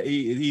ridiculous.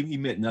 He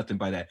meant nothing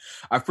by that.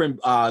 Our friend,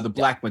 the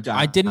Black Madonna.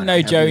 I didn't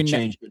know Joey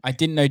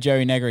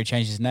Negro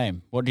changed his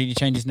name. What did he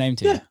change his name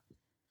to? Yeah.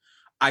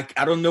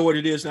 I don't know what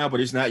it is now, but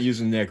he's not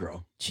using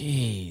Negro.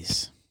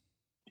 Jeez.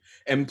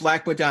 And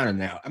Black Madonna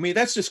now. I mean,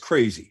 that's just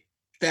crazy.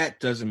 That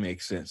doesn't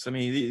make sense. I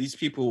mean, these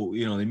people,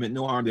 they meant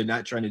no harm. They're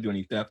not trying to do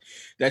any theft.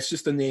 That's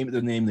just the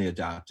name they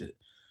adopted.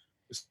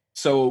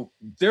 So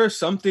there are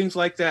some things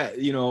like that,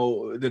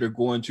 that are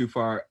going too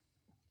far.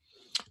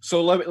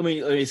 So let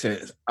me say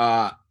this.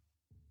 I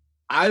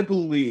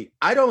don't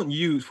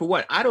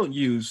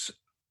use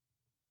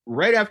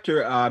right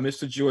after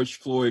Mr. George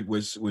Floyd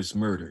was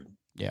murdered.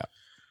 Yeah.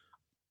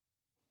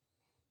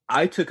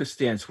 I took a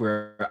stance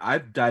where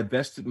I've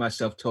divested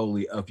myself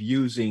totally of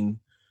using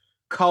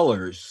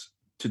colors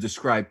to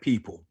describe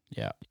people.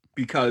 Yeah.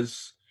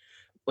 Because,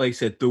 like I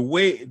said, the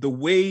way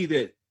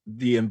that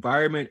the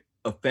environment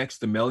affects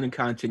the melanin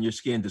content in your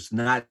skin does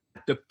not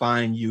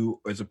define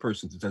you as a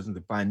person. It doesn't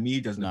define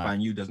me, doesn't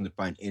define you, doesn't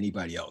define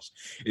anybody else.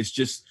 It's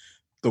just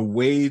the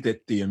way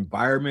that the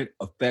environment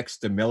affects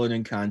the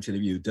melanin content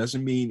of you. It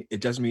doesn't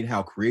mean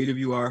how creative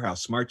you are, how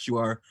smart you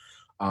are.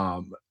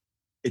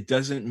 It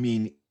doesn't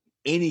mean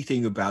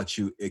anything about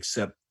you,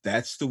 except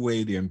that's the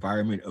way the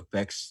environment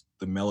affects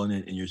the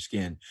melanin in your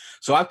skin.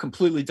 So I've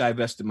completely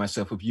divested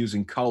myself of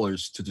using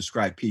colors to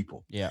describe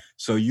people. Yeah.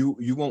 So you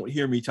won't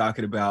hear me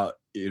talking about,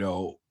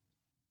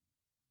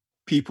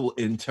 people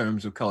in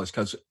terms of colors,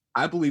 because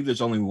I believe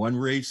there's only one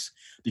race,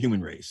 the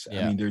human race.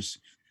 Yeah. I mean,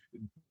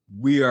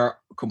 we are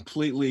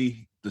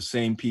completely the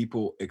same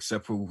people,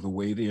 except for the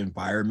way the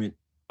environment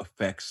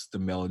affects the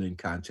melanin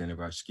content of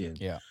our skin.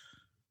 Yeah.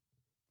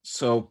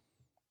 So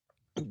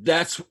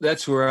that's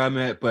where I'm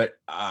at. But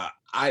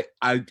I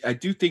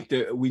do think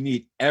that we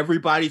need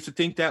everybody to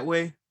think that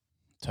way.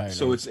 Totally.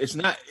 So it's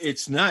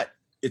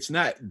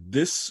not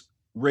this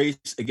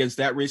race against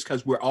that race,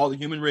 because we're all the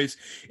human race.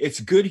 It's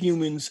good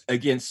humans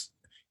against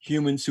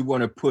humans who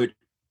want to put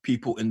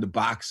people in the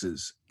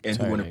boxes and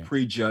who want to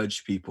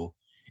prejudge people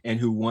and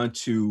who want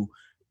to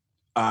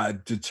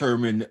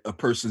determine a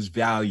person's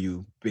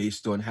value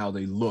based on how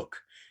they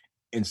look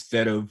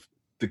instead of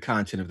the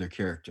content of their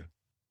character.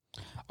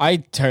 I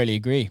totally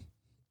agree,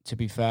 to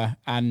be fair.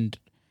 And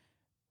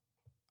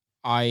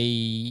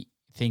I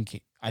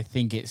think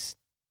it's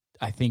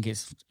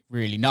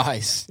really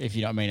nice, if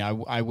you know what I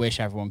mean. I wish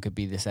everyone could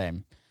be the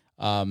same.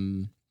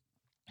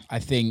 I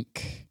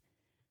think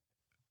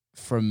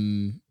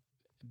from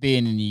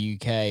being in the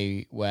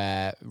UK,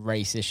 where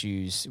race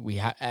issues,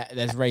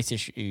 there's race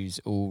issues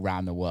all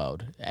around the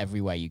world,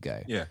 everywhere you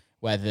go. Yeah.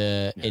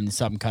 Whether in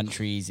some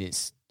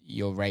countries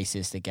you're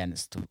racist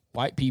against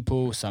white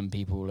people, some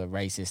people are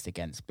racist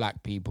against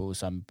black people,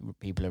 some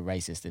people are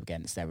racist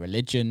against their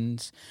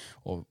religions,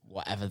 or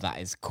whatever that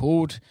is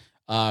called.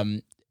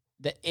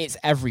 It's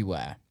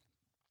everywhere.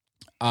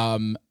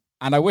 And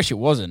I wish it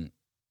wasn't,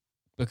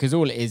 because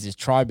all it is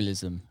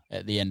tribalism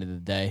at the end of the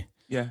day.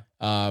 Yeah.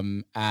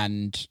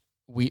 And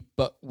we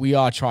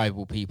are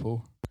tribal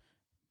people.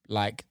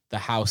 Like, the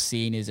house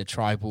scene is a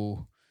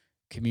tribal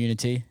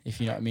community, if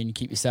you know what I mean. You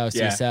keep yourselves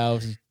to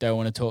yourselves. You don't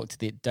want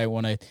to don't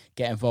want to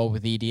get involved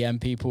with EDM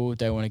people,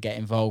 don't want to get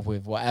involved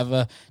with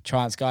whatever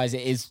trance guys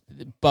it is.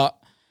 But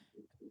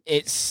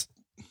it's,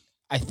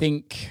 I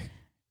think,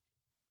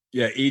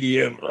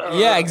 EDM.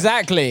 Yeah,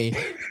 exactly.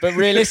 But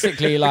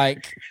realistically,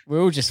 like, we're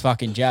all just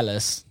fucking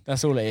jealous.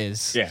 That's all it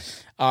is. Yeah.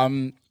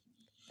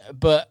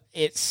 But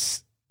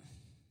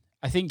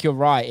I think you're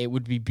right. It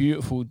would be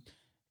beautiful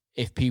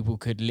if people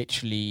could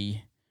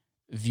literally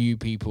view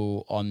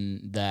people on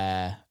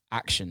their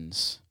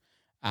actions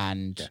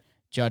and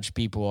judge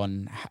people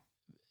on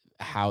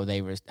how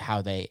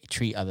they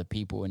treat other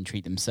people and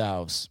treat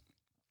themselves,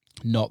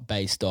 not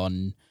based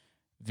on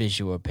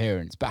visual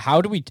appearance. But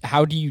how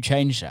do you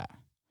change that?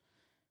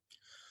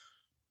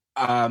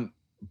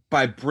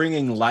 By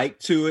bringing light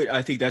to it.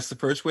 I think that's the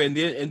first way,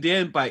 and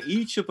then by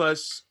each of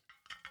us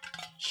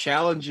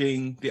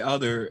challenging the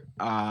other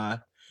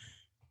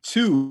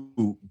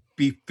to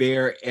be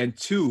fair, and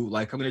to,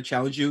 like, I'm going to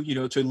challenge you,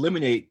 to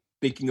eliminate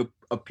thinking of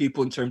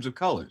people in terms of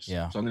colors.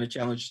 Yeah. So I'm going to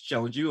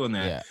challenge you on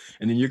that. Yeah.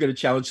 And then you're going to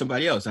challenge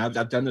somebody else. And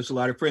I've done this with a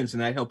lot of friends,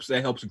 and that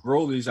helps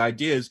grow these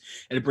ideas,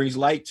 and it brings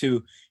light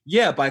to,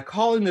 by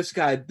calling this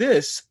guy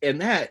this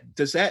and that,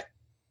 does that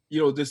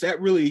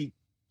really,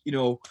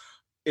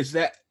 is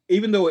that,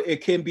 even though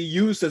it can be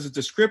used as a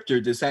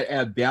descriptor, does that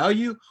add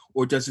value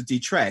or does it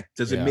detract?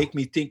 Does it make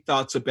me think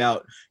thoughts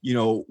about,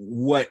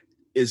 what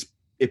is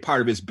a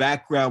part of his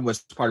background, what's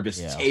part of his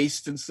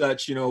taste and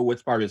such,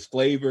 what's part of his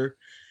flavor,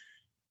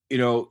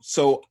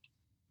 so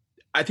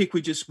I think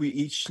we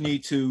each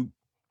need to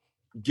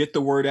get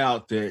the word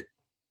out that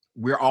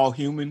we're all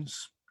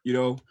humans,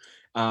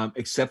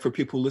 except for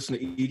people who listen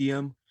to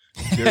EDM.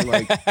 They're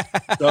like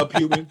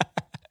subhuman.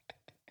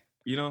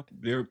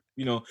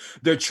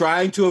 They're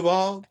trying to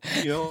evolve.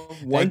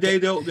 One day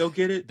they'll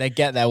get it. They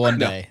get there one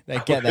day. They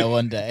get there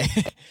one day.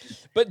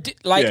 But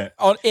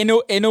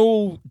in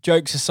all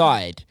jokes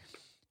aside,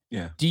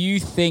 do you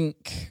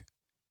think,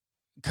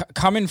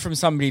 coming from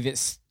somebody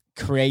that's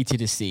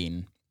created a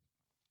scene,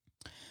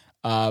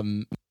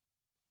 and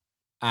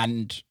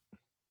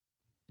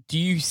do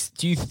you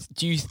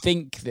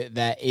think that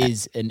there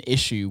is an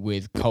issue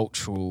with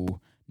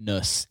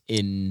culturalness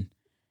in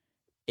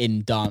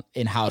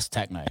house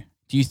techno?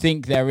 Do you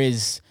think there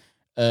is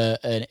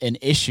an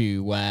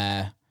issue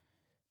where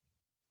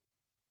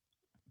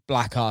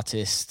black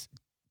artists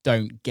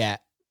don't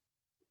get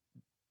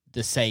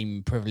the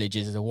same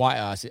privileges as a white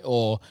artist,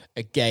 or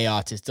a gay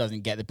artist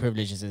doesn't get the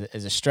privileges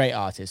as a straight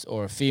artist,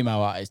 or a female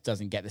artist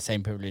doesn't get the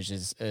same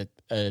privileges as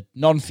a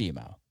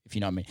non-female, if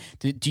you know what I mean?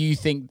 Do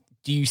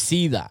you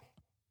see that?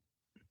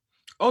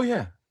 Oh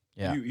yeah.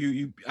 Yeah.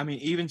 You I mean,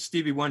 even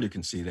Stevie Wonder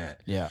can see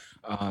that. Yeah.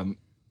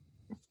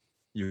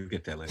 You'll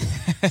get that later.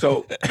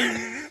 So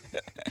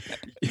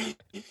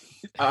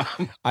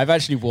I've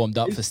actually warmed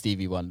up for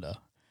Stevie Wonder.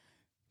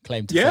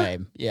 Claim to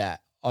fame. Yeah.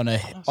 On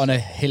a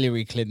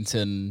Hillary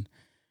Clinton.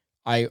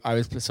 I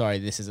was sorry,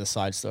 this is a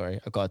side story.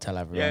 I've got to tell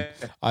everyone.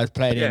 Yeah. I was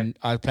playing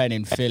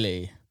in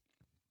Philly,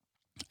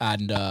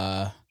 and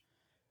I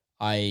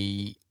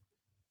was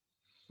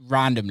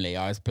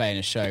playing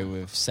a show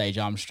with Sage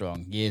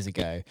Armstrong years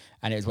ago,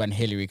 and it was when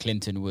Hillary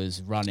Clinton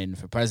was running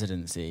for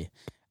presidency,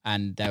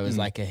 and there was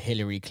like a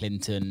Hillary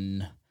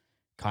Clinton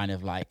kind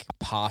of like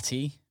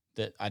party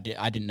that I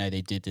didn't know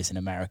they did this in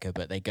America,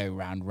 but they go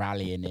around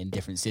rallying in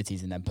different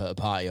cities and then put a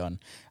party on,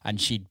 and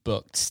she'd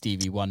booked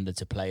Stevie Wonder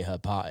to play her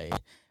party,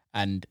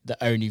 and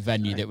the only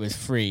venue that was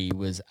free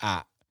was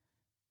at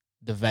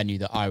the venue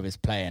that I was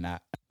playing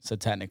at, so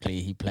technically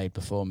he played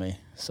before me.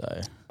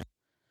 So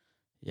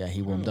yeah,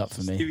 he warmed up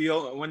for me. Stevie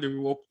Wonder.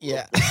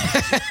 Yeah.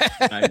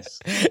 Nice.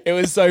 It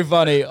was so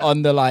funny.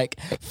 On the like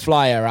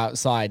flyer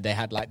outside, they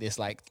had like this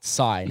like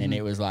sign, and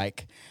it was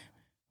like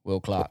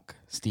Will Clark,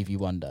 Stevie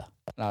Wonder.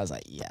 And I was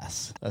like,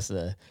 yes, that's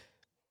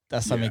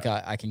something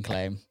I can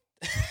claim.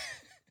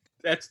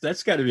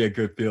 That's got to be a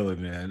good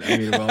feeling, man. I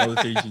mean, of all the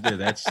things you did,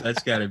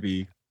 that's got to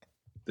be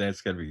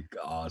That's gonna be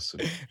awesome.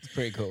 It's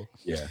pretty cool.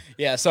 Yeah.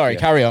 Yeah. Sorry,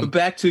 carry on. But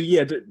back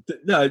to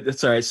no,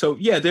 that's all right. So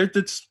yeah, there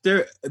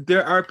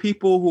are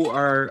people who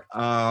are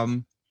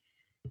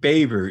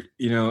favored,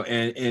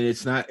 and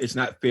it's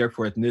not fair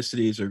for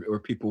ethnicities or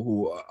people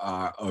who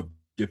are of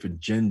different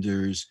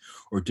genders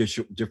or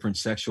different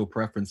sexual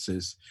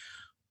preferences.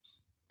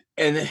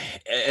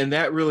 And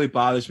that really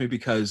bothers me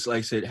because, like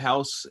I said,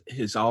 house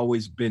has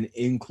always been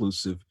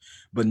inclusive,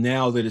 but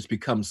now that it's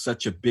become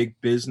such a big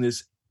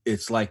business,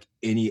 it's like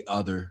any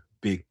other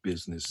big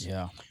business.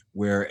 Yeah.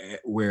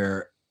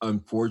 Where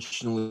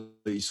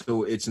unfortunately,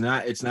 so it's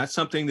not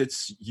something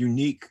that's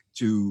unique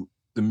to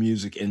the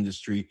music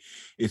industry.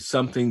 It's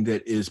something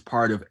that is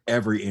part of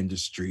every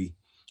industry,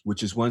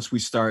 which is once we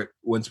start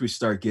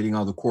getting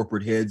all the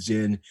corporate heads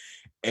in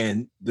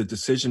and the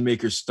decision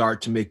makers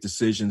start to make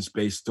decisions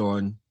based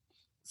on,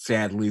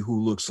 sadly,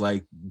 who looks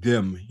like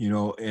them,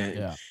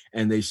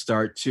 and they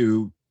start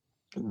to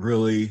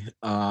really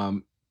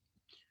have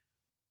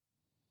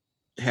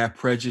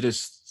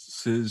prejudices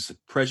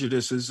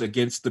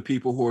against the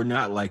people who are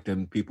not like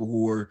them, people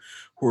who are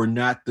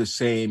not the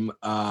same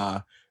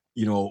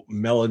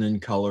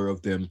melanin color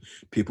of them,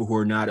 people who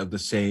are not of the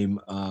same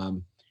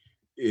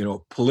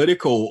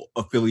political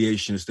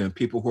affiliation as them,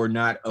 people who are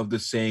not of the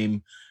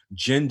same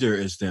gender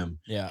as them,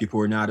 people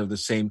who are not of the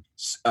same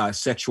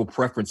sexual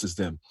preference as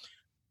them.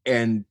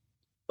 And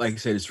like I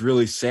said, it's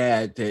really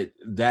sad that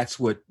that's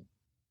what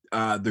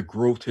the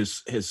growth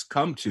has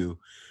come to,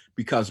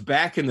 because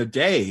back in the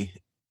day,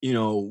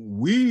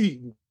 we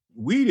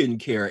didn't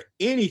care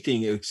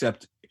anything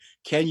except,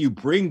 can you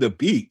bring the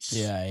beats?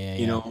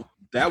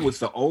 That was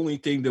the only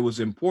thing that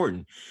was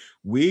important.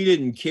 We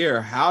didn't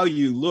care how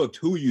you looked,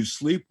 who you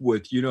sleep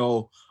with,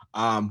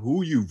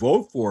 who you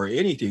vote for,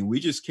 anything. We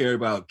just cared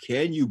about,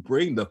 can you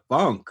bring the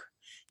funk?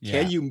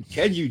 Can you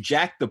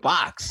jack the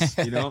box?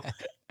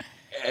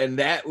 And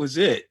that was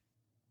it.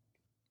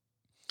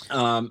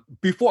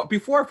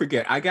 Before I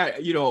forget, I got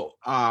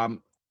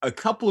a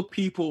couple of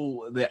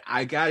people that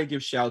I got to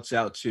give shouts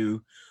out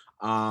to,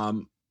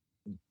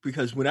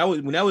 because when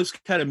I was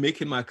kind of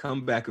making my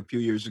comeback a few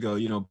years ago,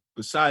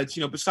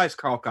 besides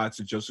Carl Cox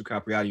and Joseph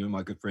Capriati,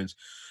 my good friends,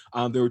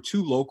 there were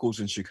two locals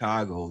in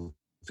Chicago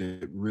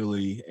that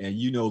really, and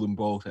them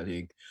both, I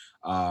think,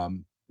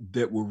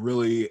 that were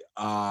really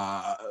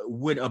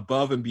went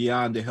above and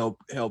beyond to help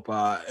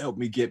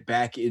me get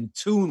back in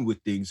tune with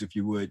things, if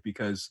you would,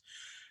 because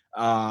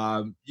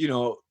being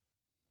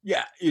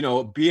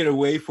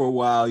away for a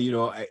while,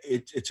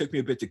 it took me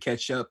a bit to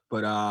catch up,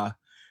 but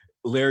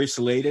Larry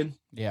Salatin,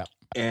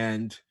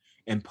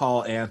 and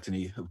Paul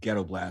Anthony of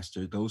Ghetto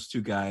Blaster, those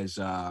two guys,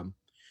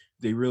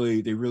 they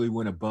really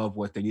went above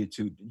what they needed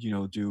to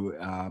do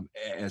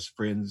as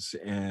friends,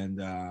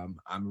 and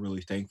I'm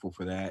really thankful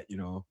for that.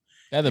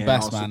 They're the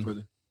best,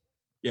 man.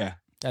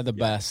 They're the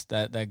best.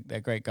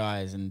 They're great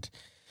guys, and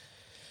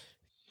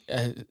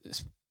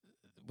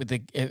with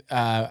the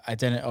I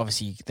don't know,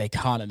 obviously they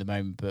can't at the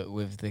moment, but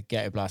with the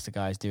Ghetto Blaster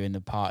guys doing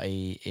the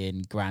party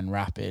in Grand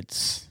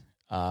Rapids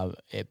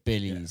at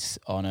Billy's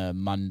on a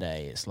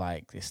Monday, it's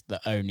like it's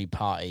the only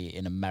party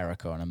in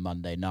America on a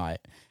Monday night,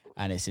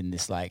 and it's in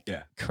this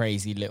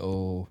crazy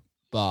little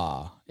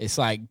bar. It's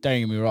like, don't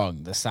get me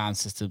wrong, the sound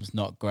system's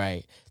not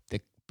great, the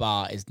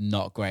bar is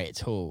not great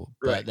at all,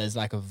 but there's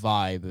like a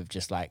vibe of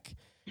just like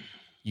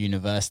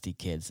university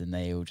kids, and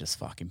they all just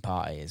fucking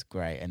party. It's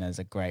great. And there's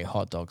a great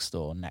hot dog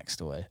store next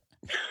to it,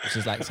 which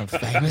is like some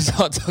famous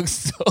hot dog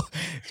store.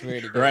 It's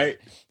really good. Right.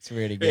 It's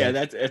really good. Yeah,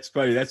 that's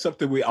funny. That's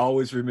something we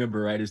always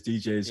remember, right? As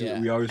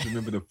DJs, we always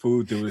remember the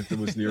food that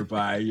was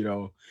nearby.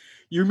 You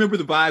remember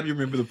the vibe, you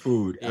remember the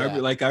food. I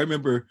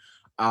remember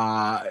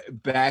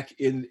back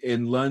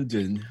in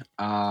London,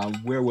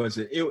 where was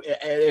it?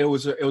 It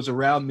was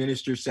around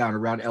Minister Sound,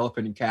 around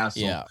Elephant and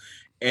Castle. Yeah.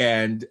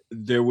 And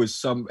there was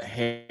some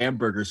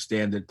hamburger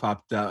stand that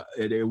popped up,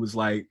 and it was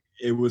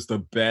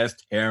the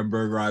best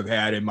hamburger I've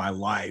had in my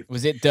life.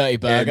 Was it Dirty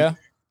Burger?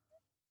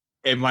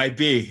 And it might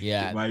be.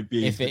 Yeah, it might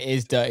be. If it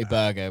is Dirty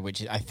Burger,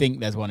 which I think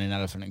there's one in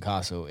Elephant and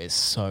Castle, it's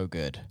so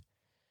good.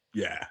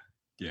 Yeah.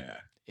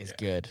 It's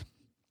good.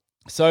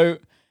 So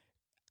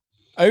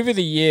over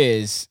the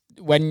years,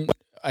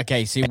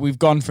 so we've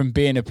gone from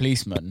being a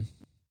policeman.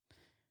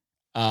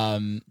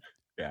 What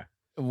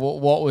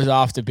was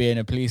after being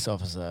a police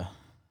officer?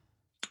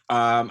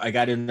 I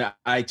got into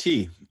IT.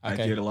 Okay. I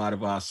did a lot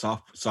of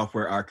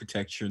software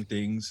architecture and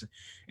things.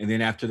 And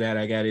then after that,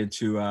 I got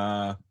into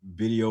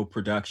video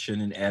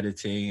production and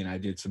editing, and I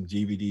did some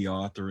DVD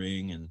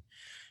authoring, and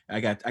I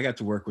got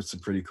to work with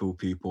some pretty cool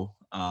people.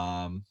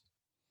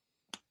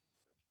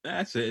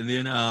 That's it. And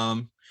then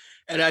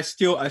and I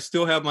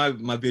still have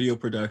my video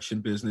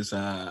production business.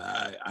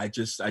 I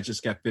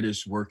just got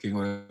finished working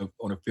on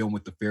a film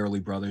with the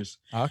Farrelly brothers.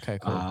 Okay,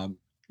 cool.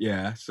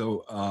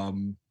 So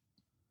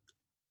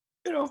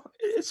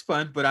it's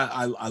fun, but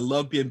I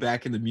love being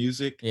back in the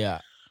music. Yeah.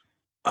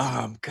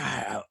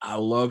 God, I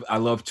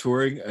love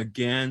touring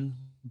again.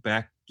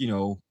 Back,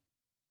 a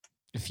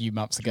few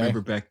months ago.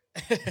 Remember back?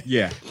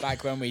 Yeah.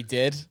 Back when we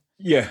did.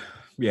 Yeah.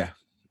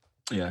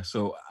 Yeah,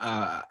 so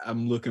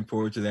I'm looking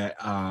forward to that.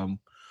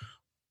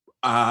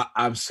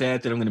 I'm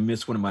sad that I'm going to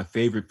miss one of my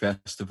favorite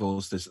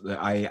festivals, this the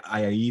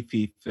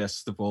IAEP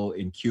festival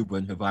in Cuba,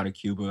 in Havana,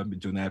 Cuba. I've been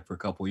doing that for a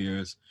couple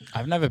years.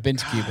 I've never been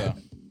to God, Cuba.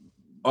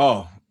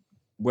 oh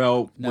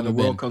well, when Never the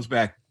world been. comes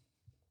back,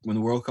 when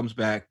the world comes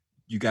back,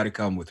 you got to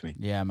come with me.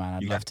 Yeah, man,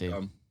 I'd You got love to to.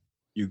 come.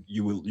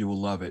 You will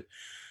love it.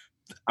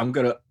 I'm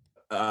gonna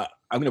I'm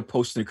gonna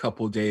post in a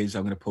couple of days.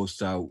 I'm gonna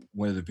post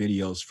one of the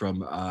videos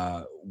from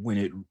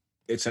when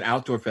it's an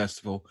outdoor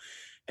festival,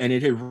 and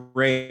it had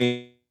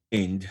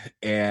rained,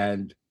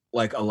 and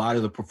like a lot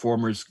of the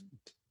performers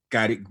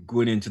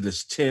went into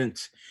this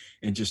tent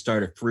and just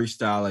started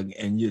freestyling,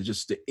 and you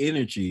just the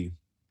energy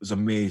was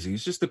amazing.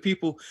 It's just the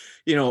people,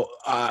 you know,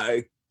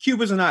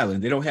 Cuba's an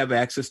island; they don't have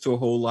access to a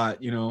whole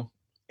lot,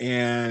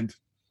 and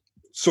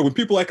so when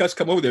people like us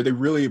come over there, they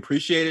really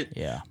appreciate it.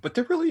 Yeah. But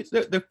they're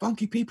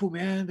funky people,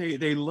 man.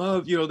 They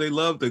love they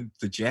love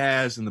the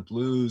jazz and the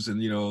blues,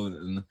 and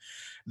and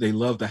they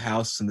love the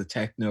house and the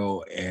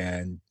techno,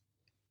 and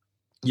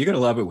you're gonna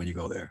love it when you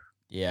go there.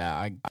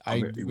 Yeah,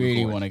 We're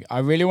going. I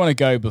really want to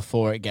go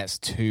before it gets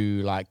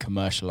too like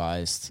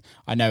commercialized.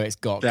 I know it's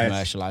got That's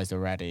commercialized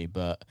already,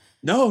 but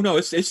no,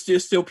 it's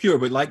just still pure.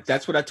 But like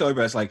that's what I tell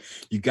everybody. It's like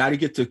you got to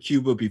get to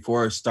Cuba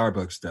before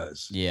Starbucks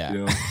does.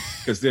 yeah.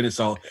 Because then it's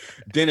all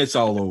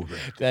over.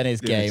 Then it's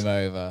Then game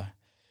over.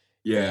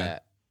 Yeah. Yeah,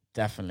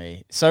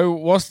 definitely. So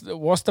what's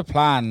the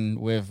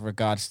plan with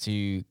regards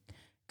to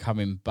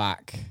coming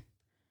back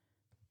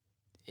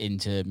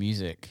into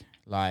music?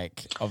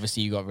 Like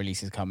obviously you got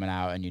releases coming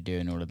out and you're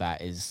doing all of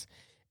that. Is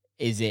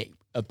it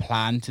a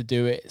plan to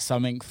do it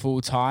something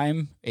full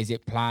time? Is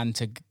it planned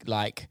to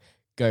like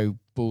go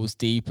balls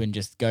deep and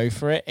just go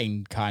for it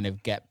and kind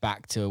of get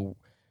back to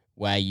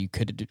where you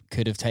could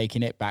have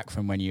taken it back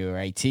from when you were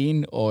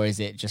 18? Or is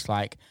it just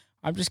like,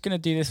 I'm just going to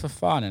do this for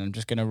fun and I'm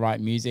just going to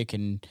write music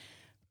and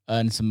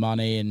earn some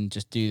money and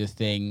just do the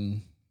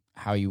thing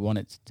how you want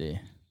it to do?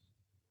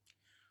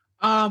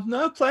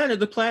 No,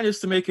 the plan is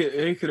to make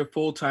it a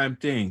full-time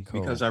thing,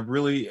 Cool. because I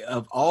really,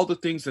 of all the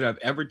things that I've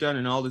ever done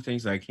and all the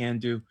things that I can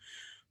do,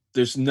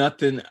 there's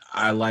nothing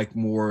I like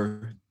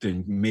more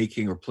than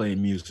making or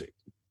playing music.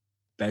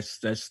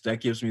 That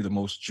gives me the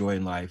most joy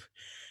in life.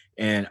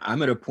 And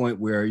I'm at a point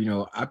where,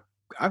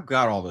 I've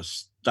got all the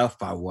stuff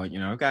I want,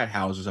 I've got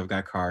houses, I've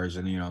got cars,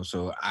 and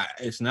so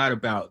it's not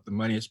about the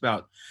money, it's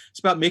about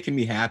making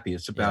me happy.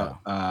 It's Yeah.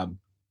 about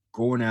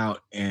going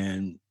out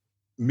and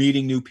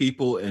meeting new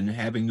people and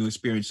having new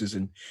experiences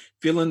and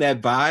feeling that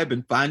vibe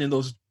and finding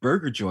those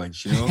burger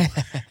joints,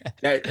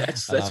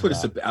 that's I love what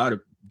it's that.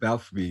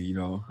 about for me.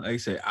 Like I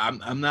say,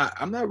 I'm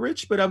not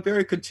rich, but I'm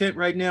very content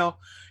right now.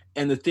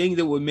 And the thing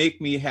that would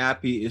make me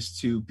happy is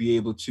to be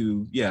able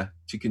to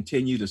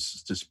continue to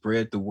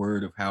spread the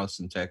word of house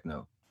and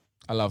techno.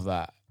 I love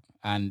that.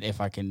 And if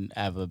I can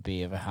ever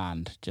be of a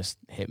hand, just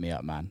hit me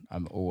up, man.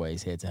 I'm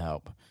always here to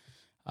help.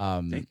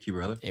 Thank you,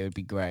 brother. It would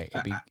be great.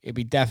 It'd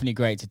be definitely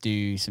great to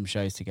do some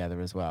shows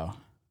together as well.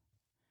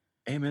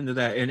 Amen to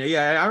that. And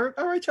yeah,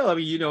 I already tell. I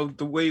mean,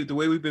 the way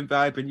we've been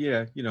vibing.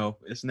 Yeah,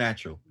 it's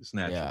natural. It's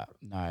natural. Yeah,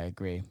 no,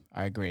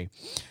 I agree.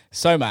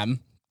 So, man,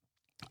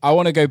 I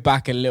want to go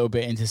back a little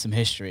bit into some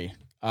history.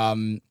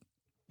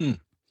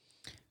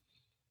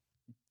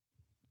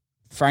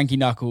 Frankie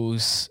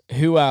Knuckles.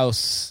 Who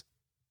else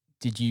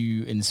did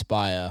you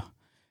inspire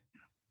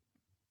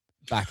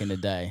back in the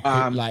day?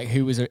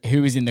 Who was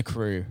in the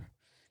crew?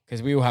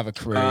 Because we all have a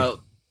crew.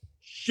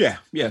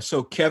 Yeah.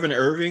 So Kevin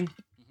Irving,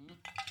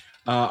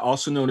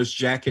 also known as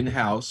Jack in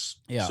House.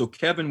 Yeah. So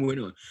Kevin went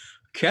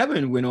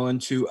on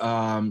to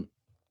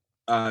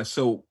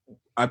so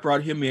I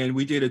brought him in.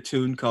 We did a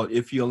tune called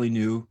 "If You Only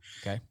Knew."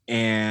 Okay.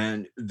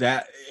 And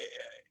that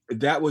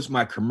was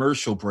my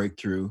commercial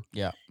breakthrough.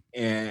 Yeah.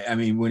 And I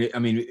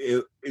mean,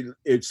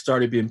 it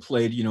started being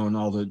played, in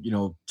all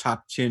the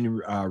top 10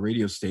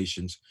 radio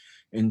stations,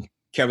 and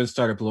Kevin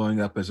started blowing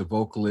up as a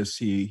vocalist.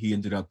 He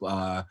ended up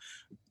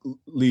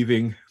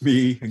leaving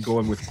me and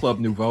going with Club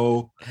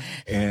Nouveau,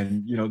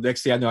 and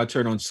next thing I know, I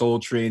turned on Soul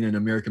Train and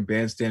American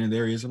Bandstand, and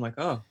there he is. I'm like,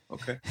 oh,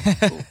 okay,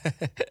 cool.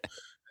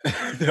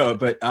 No,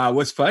 but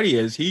what's funny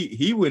is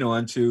he went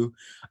on to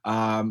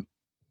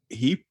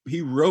he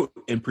wrote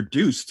and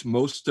produced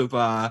most of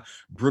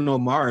Bruno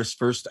Mars'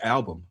 first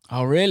album.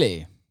 Oh,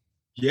 really?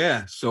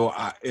 Yeah. So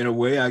in a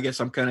way, I guess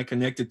I'm kind of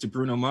connected to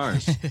Bruno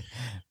Mars.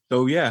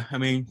 So yeah, I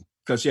mean,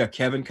 because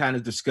Kevin kind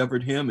of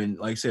discovered him and,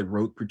 like I said,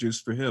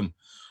 produced for him.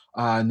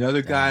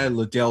 Another guy,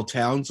 Liddell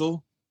Townsend.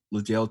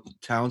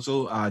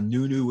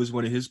 Nunu was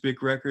one of his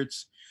big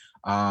records.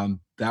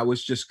 That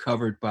was just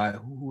covered by,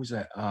 who was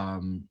that?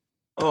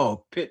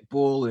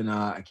 Pitbull, and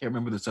I can't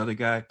remember this other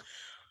guy.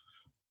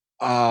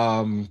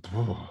 I'm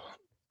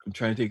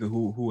trying to think of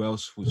who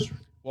else was.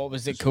 What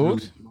was it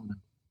called?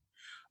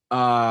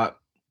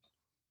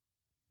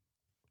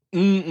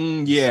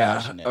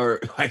 Yeah,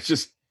 or I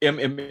just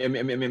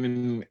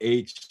MMMMMH.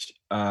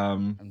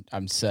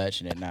 I'm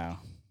searching it now.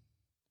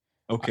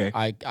 Okay.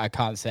 I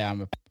can't say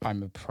I'm a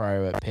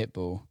pro at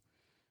Pitbull.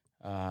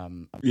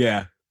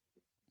 Yeah.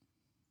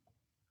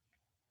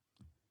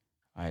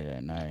 I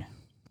don't know.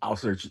 I'll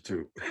search it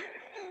too.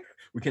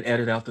 We can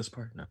edit out this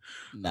part. No.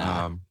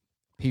 Nah.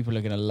 People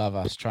are gonna love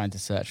us trying to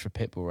search for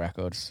Pitbull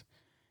records.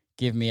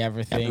 Give Me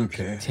Everything,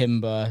 Okay.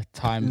 Timber,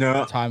 Time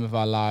of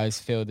Our Lives,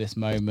 Feel This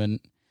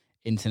Moment,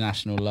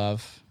 International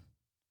Love.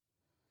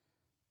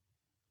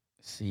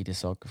 See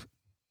discography.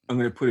 I'm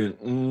gonna put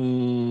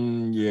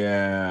in.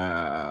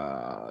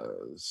 Yeah.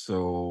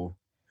 So,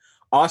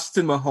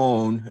 Austin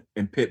Mahone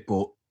and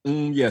Pitbull.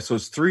 Yeah. So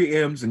it's 3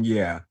 M's and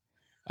yeah.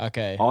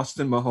 Okay.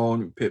 Austin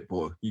Mahone,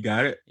 Pitbull. You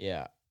got it?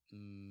 Yeah.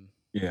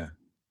 Yeah.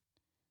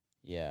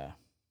 Yeah.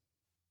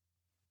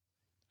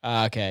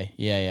 Okay.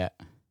 Yeah.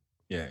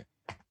 Yeah.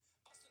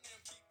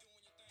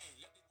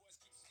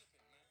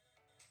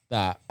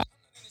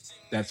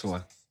 That's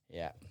one.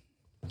 Yeah.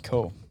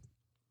 Cool.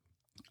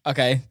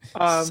 Okay.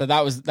 So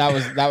that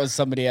was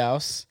somebody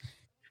else.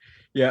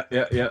 Yeah.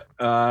 That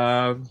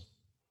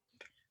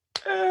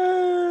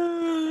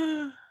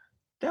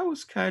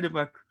was kind of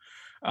a.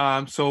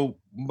 So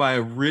my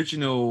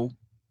original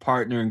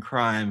partner in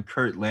crime,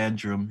 Kurt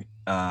Landrum,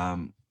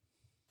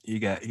 he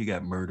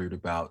got murdered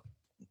about,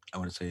 I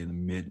want to say, in the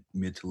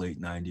mid to late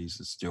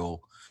 90s. It's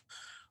still,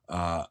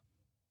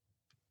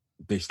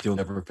 they still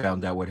never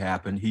found out what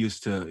happened. He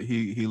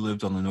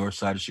lived on the north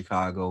side of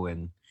Chicago,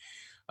 and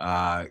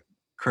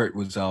Kurt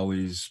was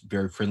always a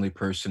very friendly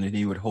person, and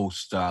he would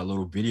host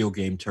little video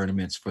game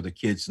tournaments for the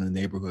kids in the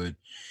neighborhood.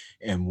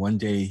 And one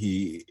day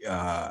he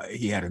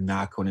had a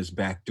knock on his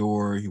back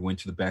door. He went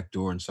to the back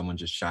door, and someone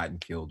just shot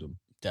and killed him.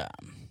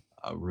 Damn.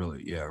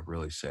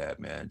 Really sad,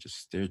 man.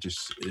 It's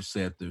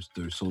sad.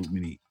 There's so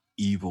many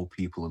evil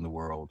people in the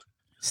world.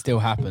 Still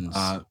happens.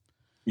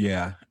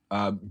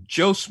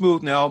 Joe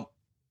Smooth. Now,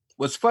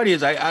 what's funny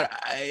is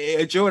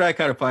I Joe and I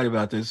kind of fight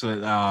about this.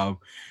 But,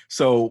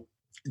 so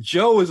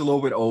Joe is a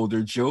little bit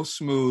older. Joe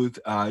Smooth,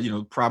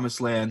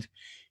 Promised Land.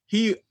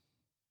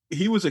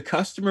 He was a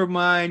customer of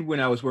mine when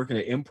I was working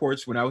at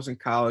Imports when I was in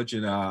college,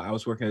 and I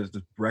was working at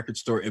the record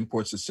store,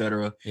 Imports,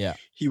 etc. Yeah,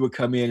 he would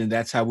come in, and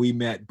that's how we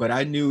met. But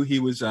I knew he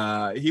was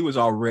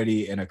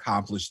already an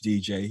accomplished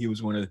DJ. He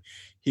was one of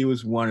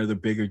the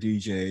bigger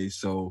DJs.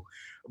 So,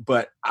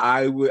 but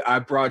I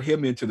brought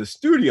him into the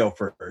studio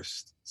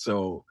first.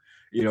 So,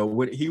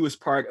 when he was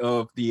part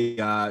of the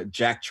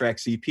Jack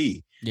Tracks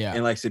EP. Yeah,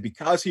 and like I said,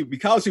 because he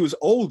was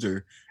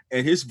older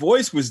and his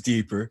voice was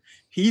deeper,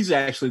 he's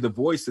actually the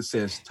voice that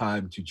says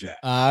 "Time to Jack."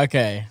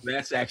 Okay,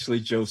 that's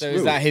actually Joe Smooth. So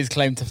is that his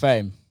claim to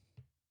fame?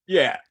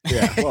 Yeah.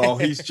 Well,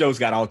 Joe's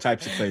got all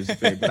types of claims to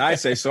fame, but I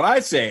say,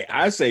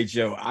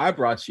 Joe, I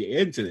brought you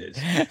into this.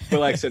 But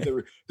like I said,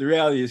 the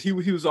reality is he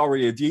was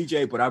already a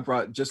DJ, but I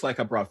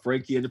brought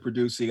Frankie into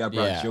producing, I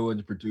brought Joe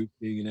into producing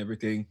and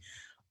everything.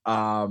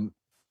 And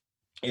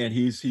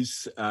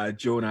he's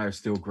Joe and I are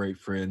still great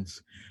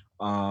friends.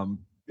 And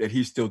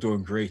he's still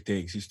doing great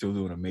things. He's still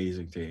doing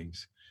amazing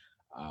things.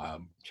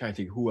 Trying to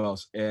think who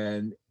else.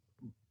 And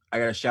I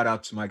got to shout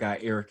out to my guy,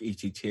 Eric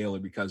E.T. Taylor,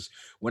 because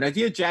when I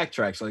did Jack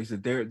Tracks, like I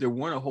said, there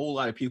weren't a whole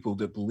lot of people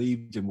that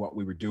believed in what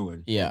we were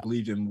doing. Yeah.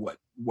 Believed in what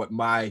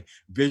my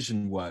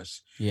vision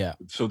was. Yeah.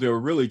 So there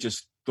were really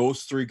just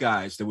those three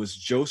guys. There was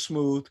Joe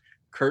Smooth,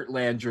 Kurt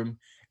Landrum,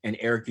 and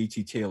Eric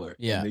E.T. Taylor.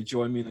 Yeah. And they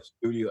joined me in the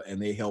studio and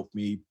they helped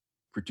me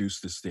produce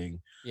this thing.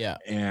 Yeah.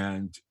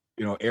 And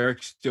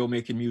Eric's still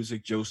making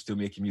music. Joe's still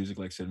making music.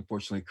 Like I said,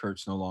 unfortunately,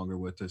 Kurt's no longer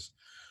with us.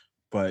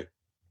 But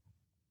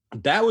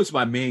that was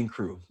my main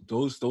crew.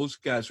 Those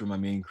guys were my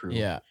main crew.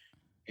 Yeah.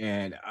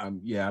 And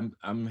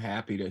I'm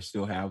happy to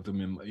still have them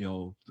in,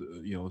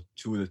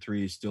 two of the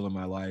three is still in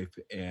my life.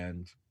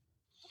 And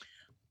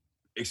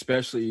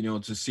especially,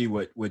 to see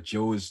what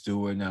Joe is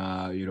doing,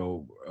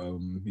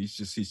 he's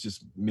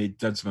just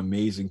done some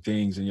amazing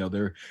things. And,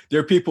 there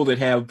are people that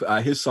have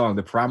his song,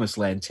 The Promised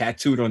Land,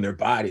 tattooed on their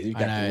body. You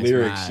got the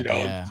lyrics,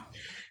 mad,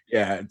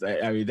 Yeah.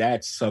 I mean,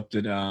 that's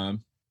something,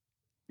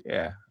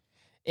 yeah.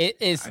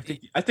 It is.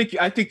 I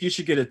think you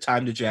should get a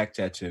Time to Jack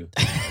tattoo.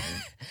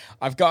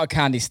 I've got a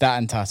Candy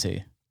Staton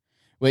tattoo,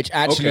 which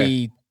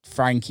actually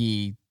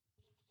Frankie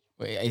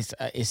is.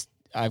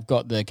 I've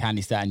got the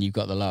Candy Staton. You've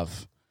got the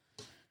love.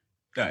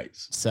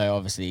 Nice. So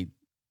obviously,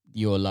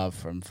 your love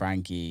from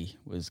Frankie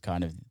was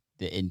kind of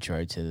the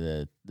intro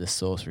to the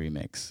Source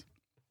remix.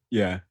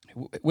 Yeah.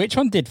 Which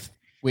one did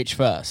which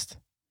first?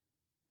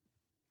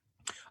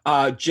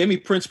 Jamie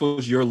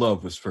Principle's Your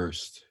Love was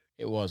first.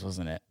 It was,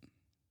 wasn't it?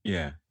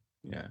 Yeah.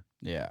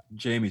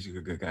 Jamie's a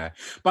good guy.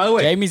 By the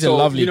way, Jamie's a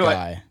lovely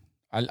guy.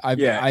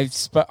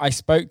 I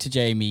spoke to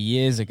Jamie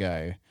years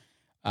ago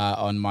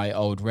on my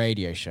old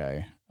radio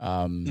show,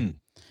 and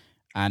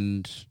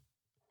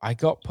I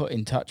got put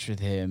in touch with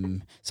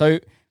him. So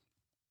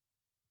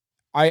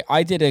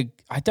I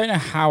don't know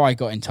how I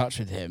got in touch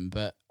with him,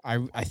 but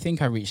I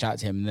think I reached out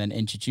to him and then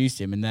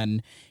introduced him, and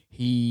then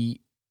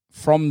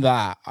from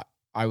that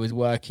I was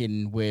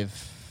working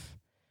with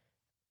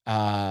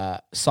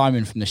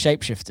Simon from the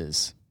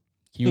Shapeshifters.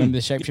 Can you remember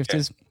the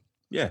Shapeshifters?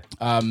 Yeah.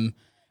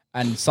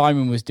 And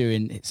Simon was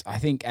doing, I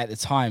think at the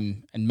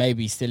time, and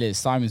maybe still is,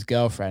 Simon's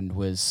girlfriend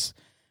was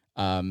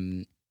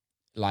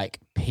like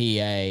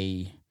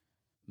PA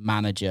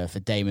manager for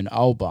Damon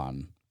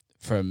Albarn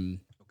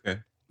from, Okay.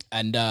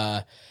 and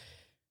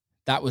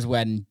that was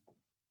when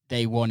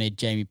they wanted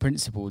Jamie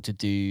Principle to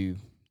do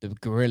the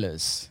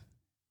Gorillaz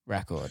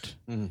record.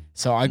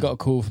 So I got a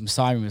call from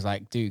Simon, was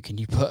like, dude, can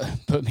you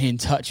put me in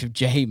touch with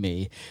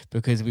Jamie,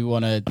 because we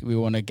want to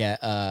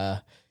get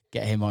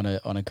him on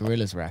a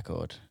Gorillaz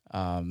record.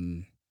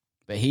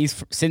 But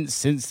he's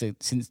since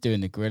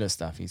doing the Gorilla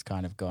stuff, he's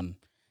kind of gone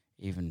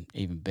even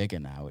bigger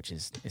now, which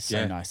is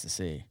so nice to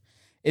see.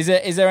 Is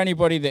there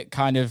anybody that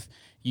kind of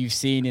you've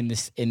seen in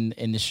this in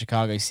the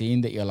Chicago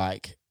scene that you're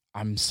like,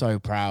 I'm so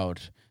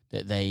proud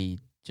that they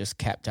just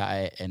kept at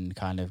it and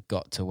kind of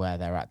got to where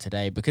they're at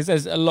today? Because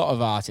there's a lot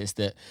of artists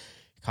that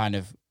kind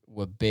of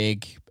were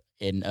big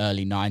in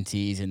early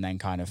 90s and then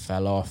kind of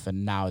fell off,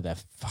 and now they're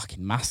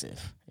fucking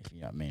massive, if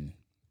you know what I mean.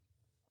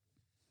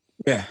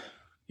 Yeah.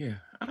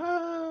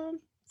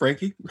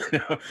 Frankie.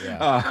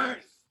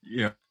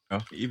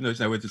 Even though he's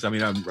not with us, I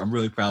mean, I'm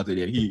really proud that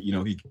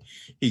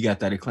he got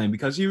that acclaim,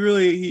 because he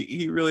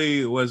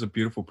really was a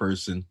beautiful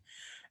person.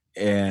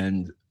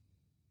 And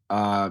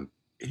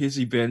his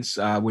events,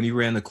 when he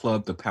ran the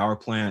club, the Power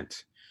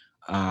Plant,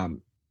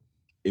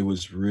 it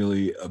was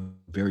really a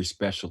very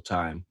special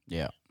time.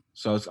 Yeah.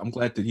 So I'm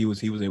glad that he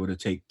was able to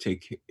take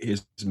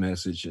his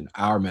message and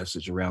our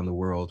message around the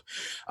world.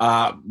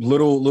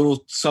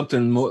 Little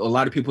something a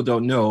lot of people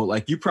don't know.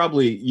 Like you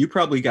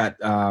probably got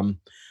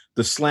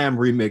the Slam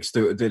remix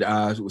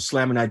that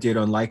Slam and I did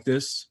on Like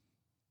This.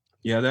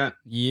 You have that?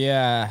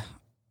 Yeah.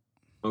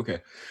 Okay.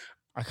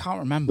 I can't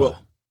remember. Well,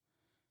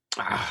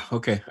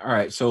 okay. All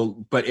right.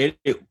 So, but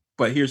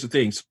here's the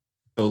thing. So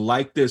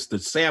Like This, the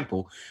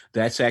sample,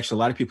 that's actually, a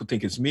lot of people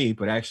think it's me,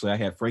 but actually I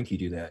had Frankie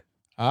do that.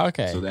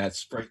 Okay. So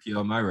that's Frankie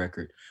on my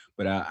record.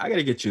 But I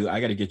gotta get you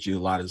a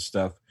lot of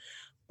stuff.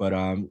 But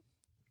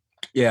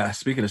yeah,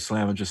 speaking of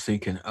Slam, I'm just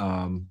thinking,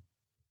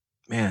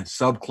 man,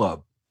 Sub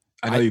Club.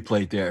 I know you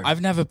played there.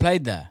 I've never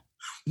played there.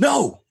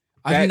 No.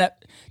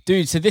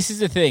 Dude, so this is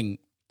the thing.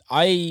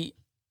 I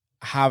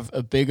have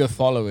a bigger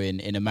following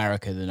in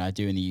America than I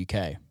do in the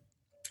UK.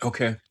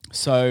 Okay.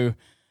 So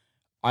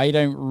I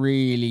don't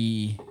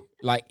really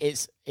like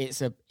it's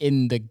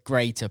in the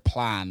greater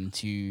plan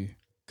to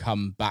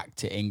come back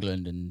to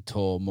England and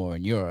tour more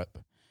in Europe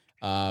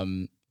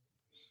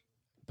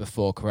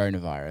before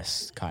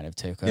coronavirus kind of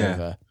took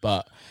over,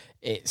 but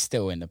it's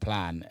still in the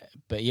plan.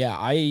 But yeah,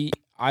 I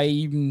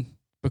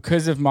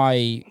because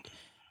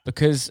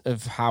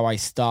of how I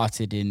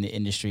started in the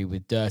industry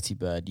with Dirty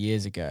Bird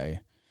years ago,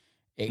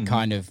 it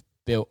kind of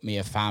built me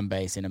a fan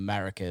base in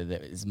America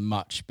that is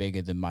much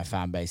bigger than my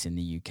fan base in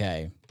the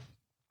UK.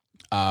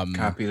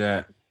 Copy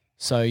that.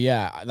 So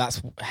yeah,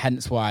 that's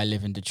hence why I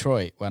live in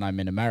Detroit when I'm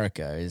in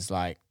America. Is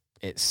like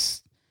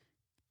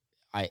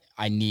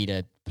I need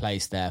a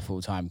place there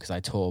full time because I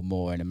tour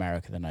more in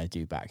America than I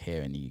do back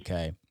here in the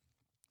UK.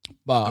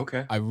 But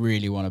I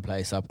really want to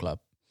play Sub Club.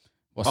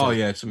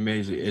 Yeah, it's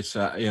amazing. It's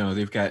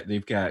they've got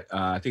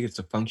I think it's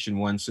a Function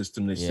One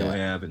system they still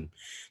have, and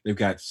they've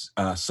got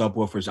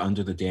subwoofers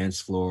under the dance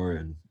floor,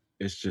 and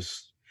it's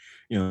just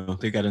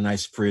they got a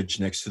nice fridge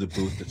next to the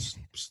booth that's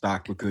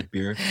stocked with good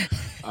beer.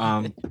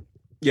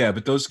 Yeah,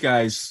 but those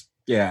guys,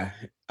 that's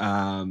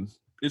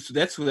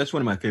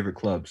one of my favorite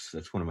clubs.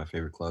 That's one of my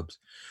favorite clubs.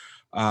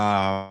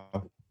 Yeah,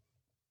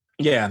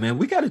 man,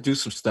 we got to do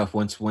some stuff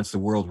once the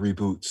world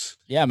reboots.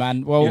 Yeah,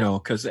 man. Well,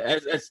 because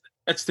that's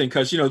the thing.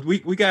 Because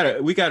we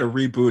gotta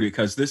reboot it,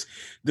 because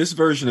this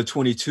version of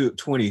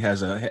 2020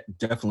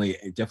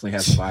 definitely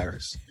has a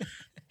virus.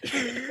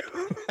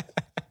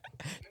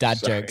 Dad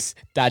jokes.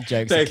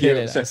 Thank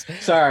you.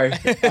 Sorry.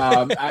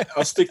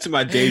 I'll stick to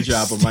my day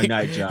job or my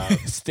night job.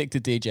 Stick to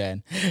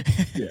DJing.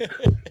 Yeah.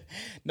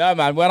 No,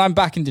 man. When I'm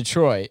back in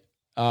Detroit,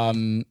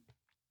 I'll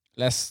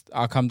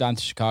come down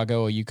to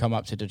Chicago, or you come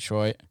up to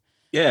Detroit.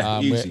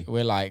 Yeah, easy.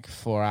 We're like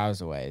 4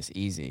 hours away. It's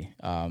easy.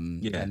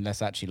 And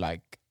let's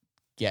actually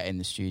get in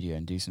the studio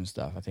and do some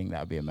stuff. I think that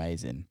would be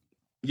amazing.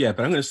 Yeah,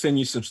 but I'm going to send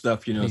you some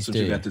stuff. Please since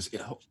do. you got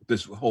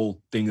this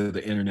whole thing of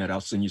the internet,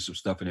 I'll send you some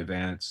stuff in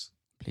advance.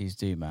 Please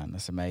do, man.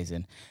 That's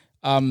amazing.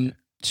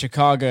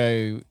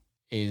 Chicago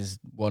is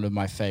one of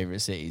my favorite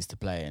cities to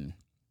play in.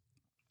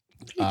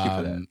 Thank you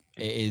for that.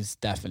 It is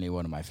definitely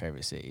one of my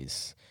favorite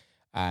cities,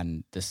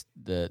 and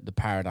the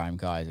Paradigm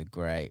guys are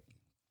great.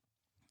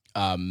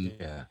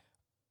 Yeah.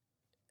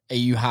 Are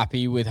you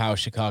happy with how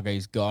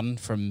Chicago's gone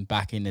from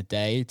back in the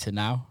day to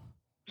now?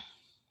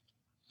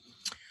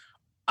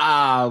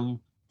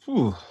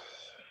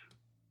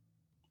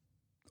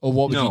 Or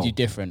what would you do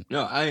different?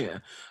 No, I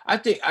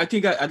think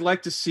I'd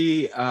like to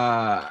see.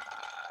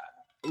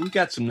 We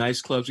got some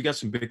nice clubs. We got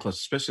some big clubs,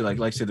 especially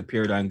like I said, the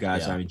Paradigm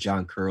guys. Yeah. I mean,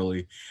 John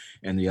Curley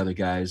and the other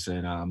guys,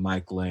 and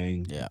Mike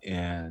Lang. Yeah.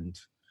 And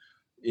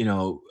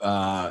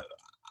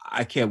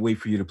I can't wait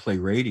for you to play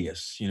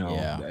Radius.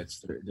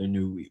 That's their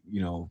new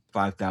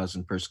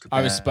 5,000 person capacity.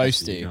 I was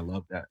supposed to. I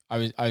love that.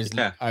 I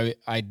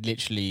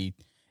literally.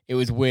 It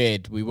was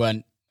weird. We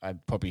weren't. I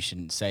probably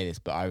shouldn't say this,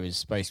 but I was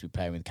supposed to be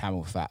playing with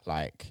Camel Fat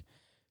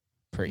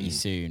pretty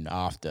soon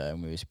after,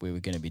 and we were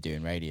going to be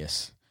doing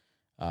Radius.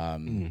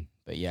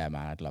 But yeah,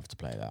 man, I'd love to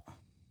play that.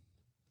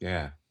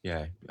 Yeah.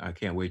 I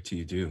can't wait till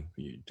you do.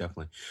 You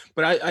definitely.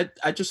 But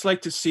I just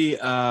like to see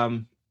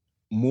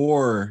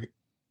more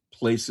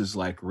places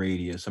like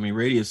Radius. I mean,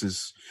 Radius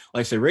is,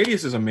 like I say,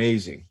 Radius is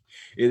amazing.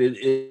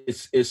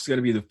 It's going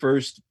to be the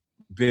first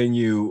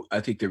venue I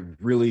think that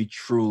really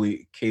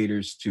truly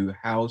caters to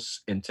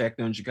house and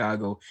techno in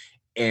Chicago,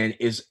 and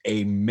is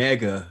a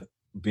mega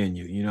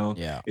venue.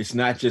 Yeah. It's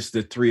not just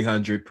the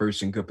 300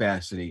 person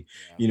capacity.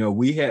 Yeah.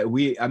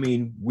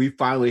 We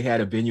finally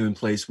had a venue in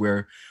place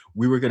where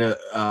we were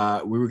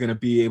gonna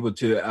be able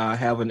to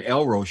have an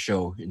Elro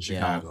show in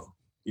Chicago.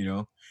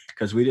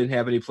 Because we didn't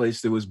have any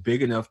place that was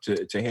big enough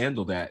to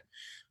handle that.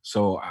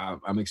 So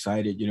I'm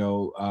excited.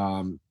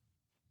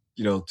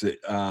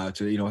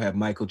 To have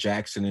Michael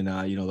Jackson and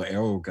the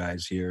Arrow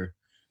guys here.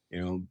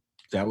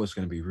 That was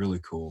going to be really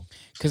cool.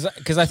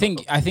 Because I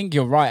think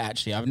you're right,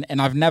 actually.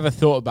 I've never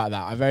thought about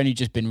that. I've only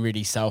just been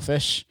really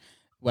selfish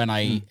when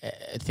I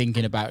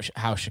thinking about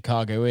how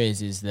Chicago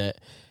is that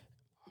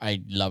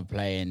I love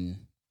playing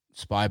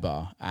Spy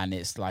Bar, and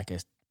it's like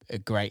a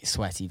great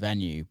sweaty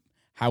venue.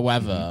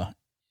 However,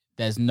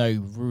 there's no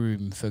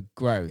room for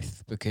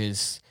growth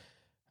because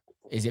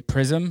is it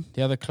Prism,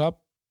 the other club?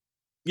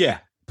 Yeah.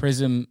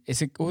 Prism,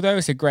 although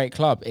it's a great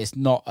club, it's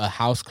not a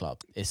house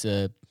club. It's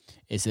a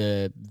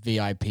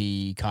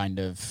VIP kind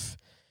of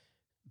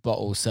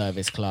bottle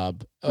service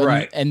club.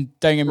 Right. And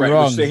don't get me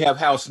wrong. They have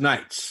house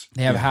nights.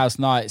 They have house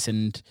nights,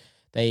 and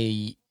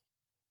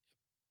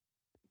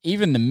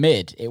even the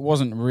Mid, it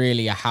wasn't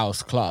really a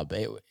house club.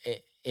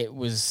 It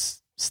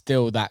was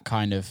still that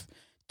kind of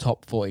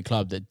top 40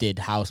 club that did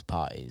house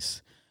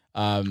parties.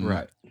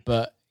 Right.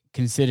 But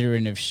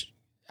considering of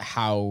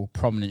how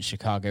prominent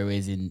Chicago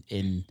is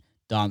in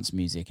dance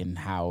music and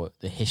how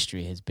the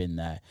history has been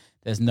there,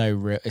 there's no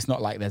real, it's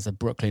not like there's a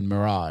Brooklyn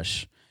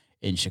Mirage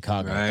in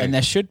Chicago. Right. And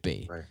there should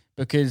be. Right.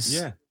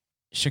 Because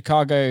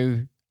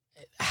Chicago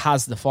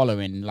has the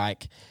following,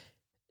 like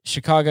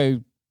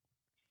Chicago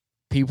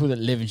people that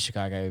live in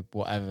Chicago,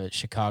 whatever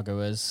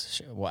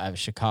Chicagoers, whatever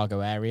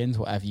Chicagoarians,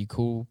 whatever you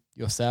call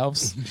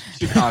yourselves,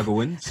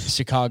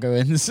 Chicagoans.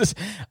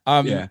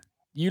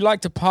 You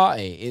like to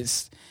party.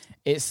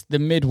 It's the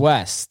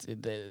Midwest.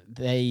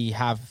 They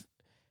have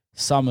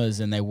summers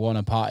and they want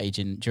to party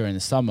during the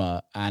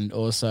summer, and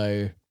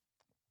also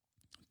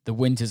the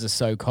winters are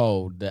so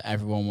cold that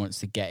everyone wants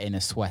to get in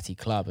a sweaty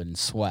club and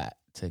sweat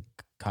to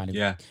kind of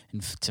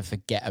and to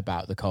forget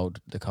about the cold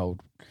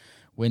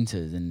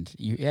winters. And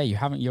you're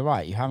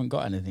right, you haven't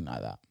got anything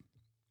like that.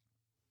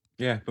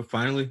 But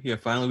finally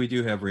we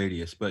do have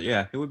Radius. But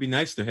it would be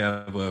nice to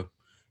have a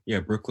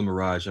Brooklyn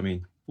Mirage. I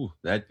mean,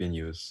 that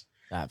venue is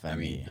that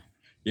venue.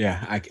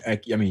 I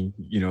mean,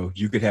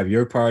 you could have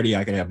your party,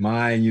 I could have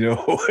mine,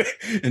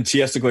 and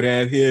Tiesto could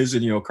have his,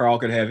 and Carl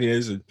could have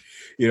his, and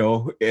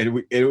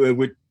it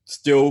would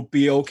still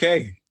be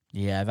okay.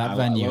 Yeah, that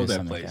venue is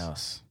something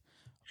else.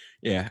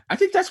 Yeah, I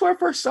think that's where I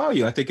first saw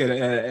you. I think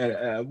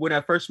when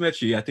I first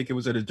met you, I think it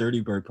was at a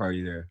Dirty Bird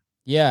party there.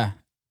 Yeah,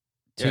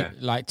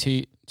 like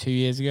two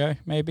years ago,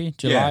 maybe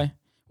July. Yeah.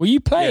 Were you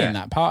playing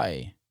that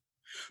party?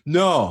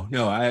 No,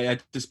 I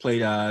just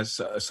played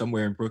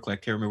somewhere in Brooklyn. I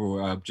can't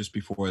remember just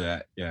before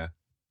that. Yeah.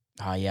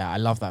 Oh yeah, I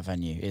love that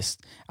venue.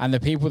 And the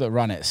people that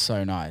run it are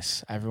so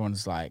nice.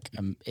 Everyone's like,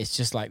 it's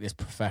just like this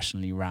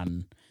professionally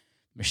ran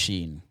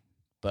machine,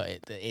 but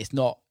it's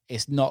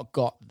not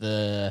got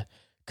the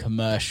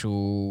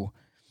commercial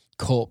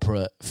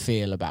corporate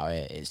feel about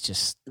it. It's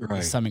just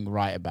there's something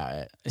right about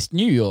it. It's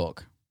New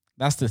York.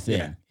 That's the thing.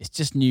 Yeah. It's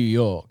just New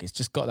York. It's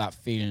just got that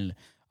feeling.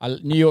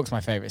 New York's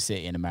my favorite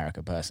city in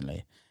America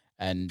personally.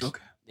 And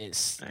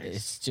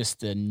it's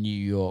just a New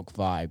York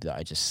vibe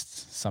that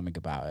something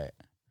about it.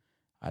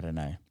 I don't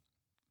know.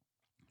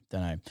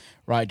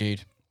 Right,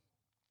 dude.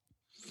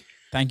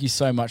 Thank you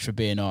so much for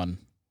being on.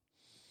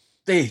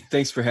 Hey,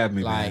 thanks for having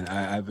me, man.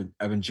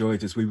 I've enjoyed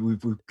this.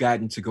 We've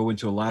gotten to go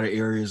into a lot of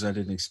areas I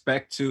didn't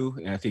expect to,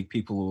 and I think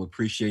people will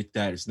appreciate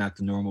that. It's not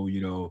the normal,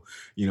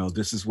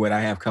 this is what I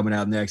have coming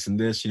out next, and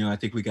this, I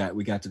think we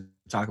got to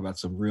talk about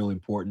some real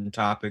important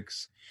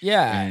topics.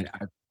 Yeah, and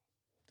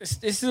this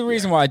is the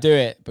reason why I do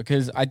it,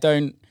 because I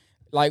don't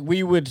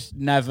we would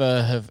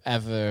never have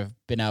ever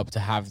been able to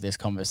have this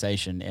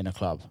conversation in a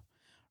club,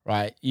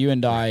 right? You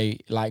and I,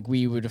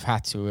 we would have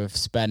had to have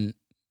spent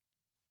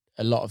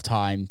a lot of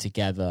time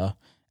together,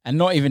 and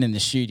not even in the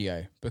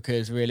studio,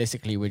 because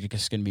realistically we're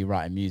just going to be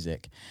writing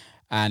music.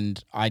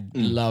 And I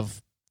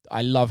love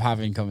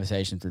having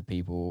conversations with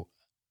people,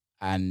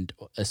 and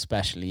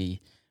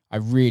especially I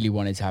really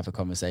wanted to have a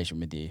conversation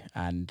with you,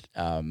 and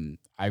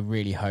I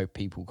really hope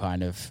people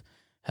kind of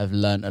have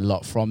learned a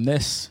lot from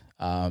this,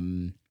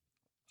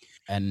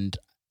 and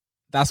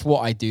that's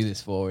what I do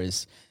this for.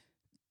 Is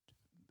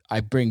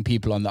I bring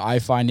people on that I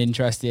find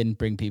interesting,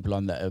 bring people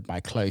on that are my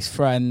close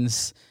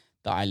friends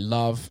that I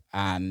love,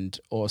 and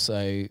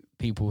also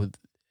people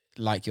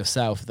like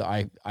yourself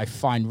that I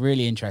find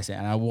really interesting,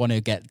 and I want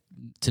to get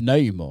to know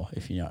you more,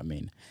 if you know what I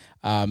mean.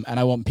 And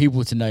I want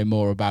people to know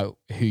more about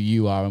who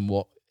you are and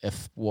what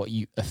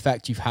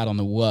effect you've had on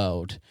the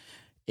world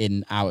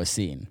in our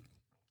scene.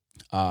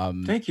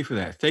 Thank you for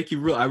that. Thank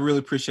you. I really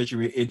appreciate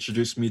you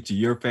introducing me to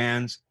your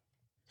fans.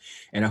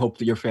 And I hope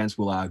that your fans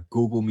will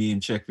Google me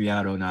and check me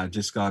out on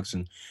Discogs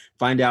and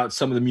find out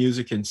some of the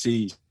music and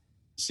see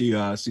some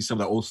of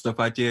the old stuff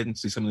I did and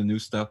see some of the new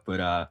stuff.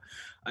 But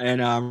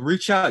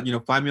reach out,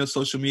 find me on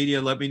social media.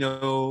 Let me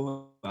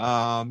know,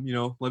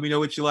 let me know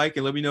what you like,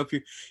 and let me know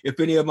if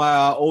any of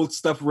my old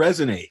stuff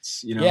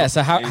resonates. Yeah.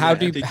 So how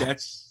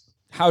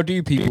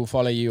do people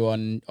follow you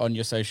on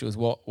your socials?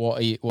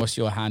 What's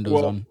your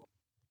handles on?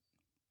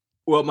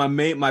 Well,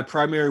 my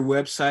primary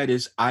website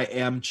is I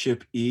am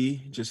Chip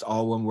E, just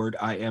all one word,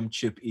 I am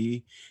Chip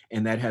E,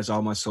 and that has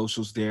all my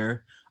socials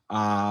there.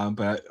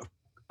 But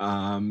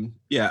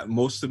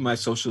most of my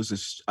socials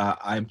is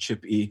I am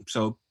Chip E.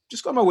 So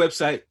just go to my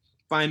website,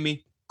 find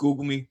me,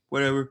 Google me,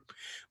 whatever.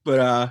 But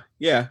I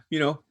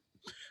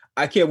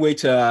can't wait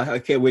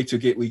to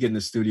get in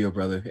the studio,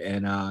 brother,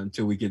 and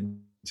until we get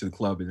to the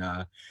club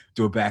and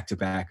do a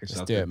back-to-back or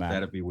something. Let's do it, man.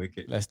 That'll be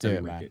wicked. Let's do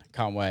it, man.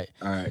 Can't wait.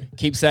 All right.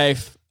 Keep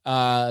safe.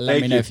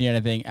 Let me know if you need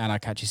anything, and I'll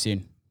catch you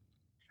soon.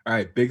 All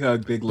right. Big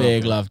hug, big love.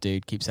 Big love,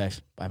 dude. Keep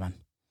safe. Bye, man.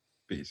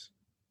 Peace.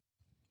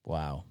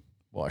 Wow.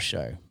 What a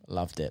show.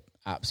 Loved it.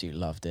 Absolutely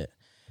loved it.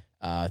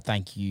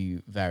 Thank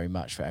you very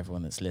much for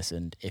everyone that's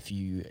listened. If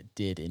you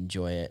did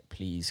enjoy it,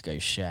 please go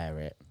share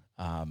it.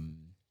 I'm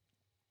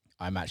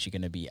actually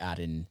going to be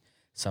adding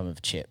some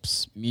of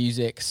Chip's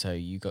music, so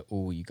you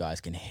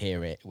guys can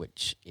hear it,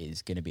 which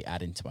is going to be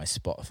added to my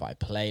Spotify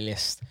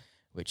playlist,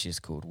 which is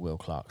called Will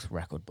Clark's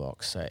Record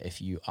Box. So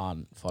if you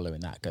aren't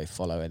following that, go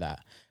follow that,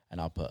 and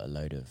I'll put a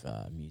load of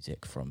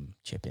music from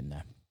Chip in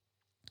there.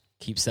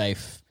 Keep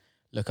safe,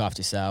 look after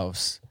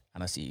yourselves,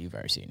 and I'll see you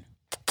very soon.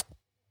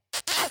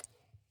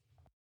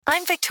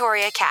 I'm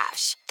Victoria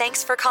Cash.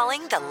 Thanks for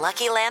calling the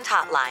Lucky Land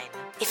Hotline.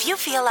 If you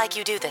feel like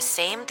you do the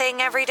same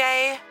thing every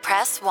day,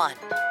 press 1.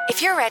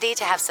 If you're ready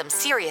to have some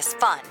serious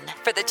fun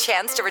for the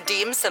chance to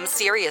redeem some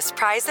serious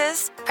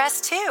prizes,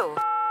 press 2.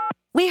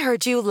 We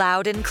heard you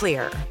loud and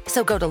clear.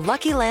 So go to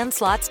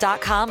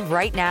LuckyLandSlots.com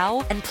right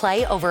now and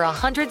play over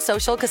 100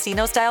 social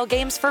casino-style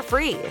games for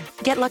free.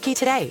 Get lucky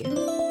today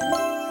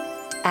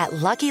at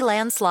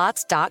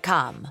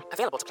LuckyLandSlots.com.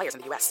 Available to players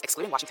in the U.S.,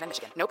 excluding Washington and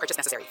Michigan. No purchase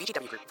necessary.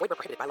 VGW Group. Void where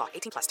prohibited by law.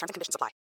 18+. Terms and conditions apply.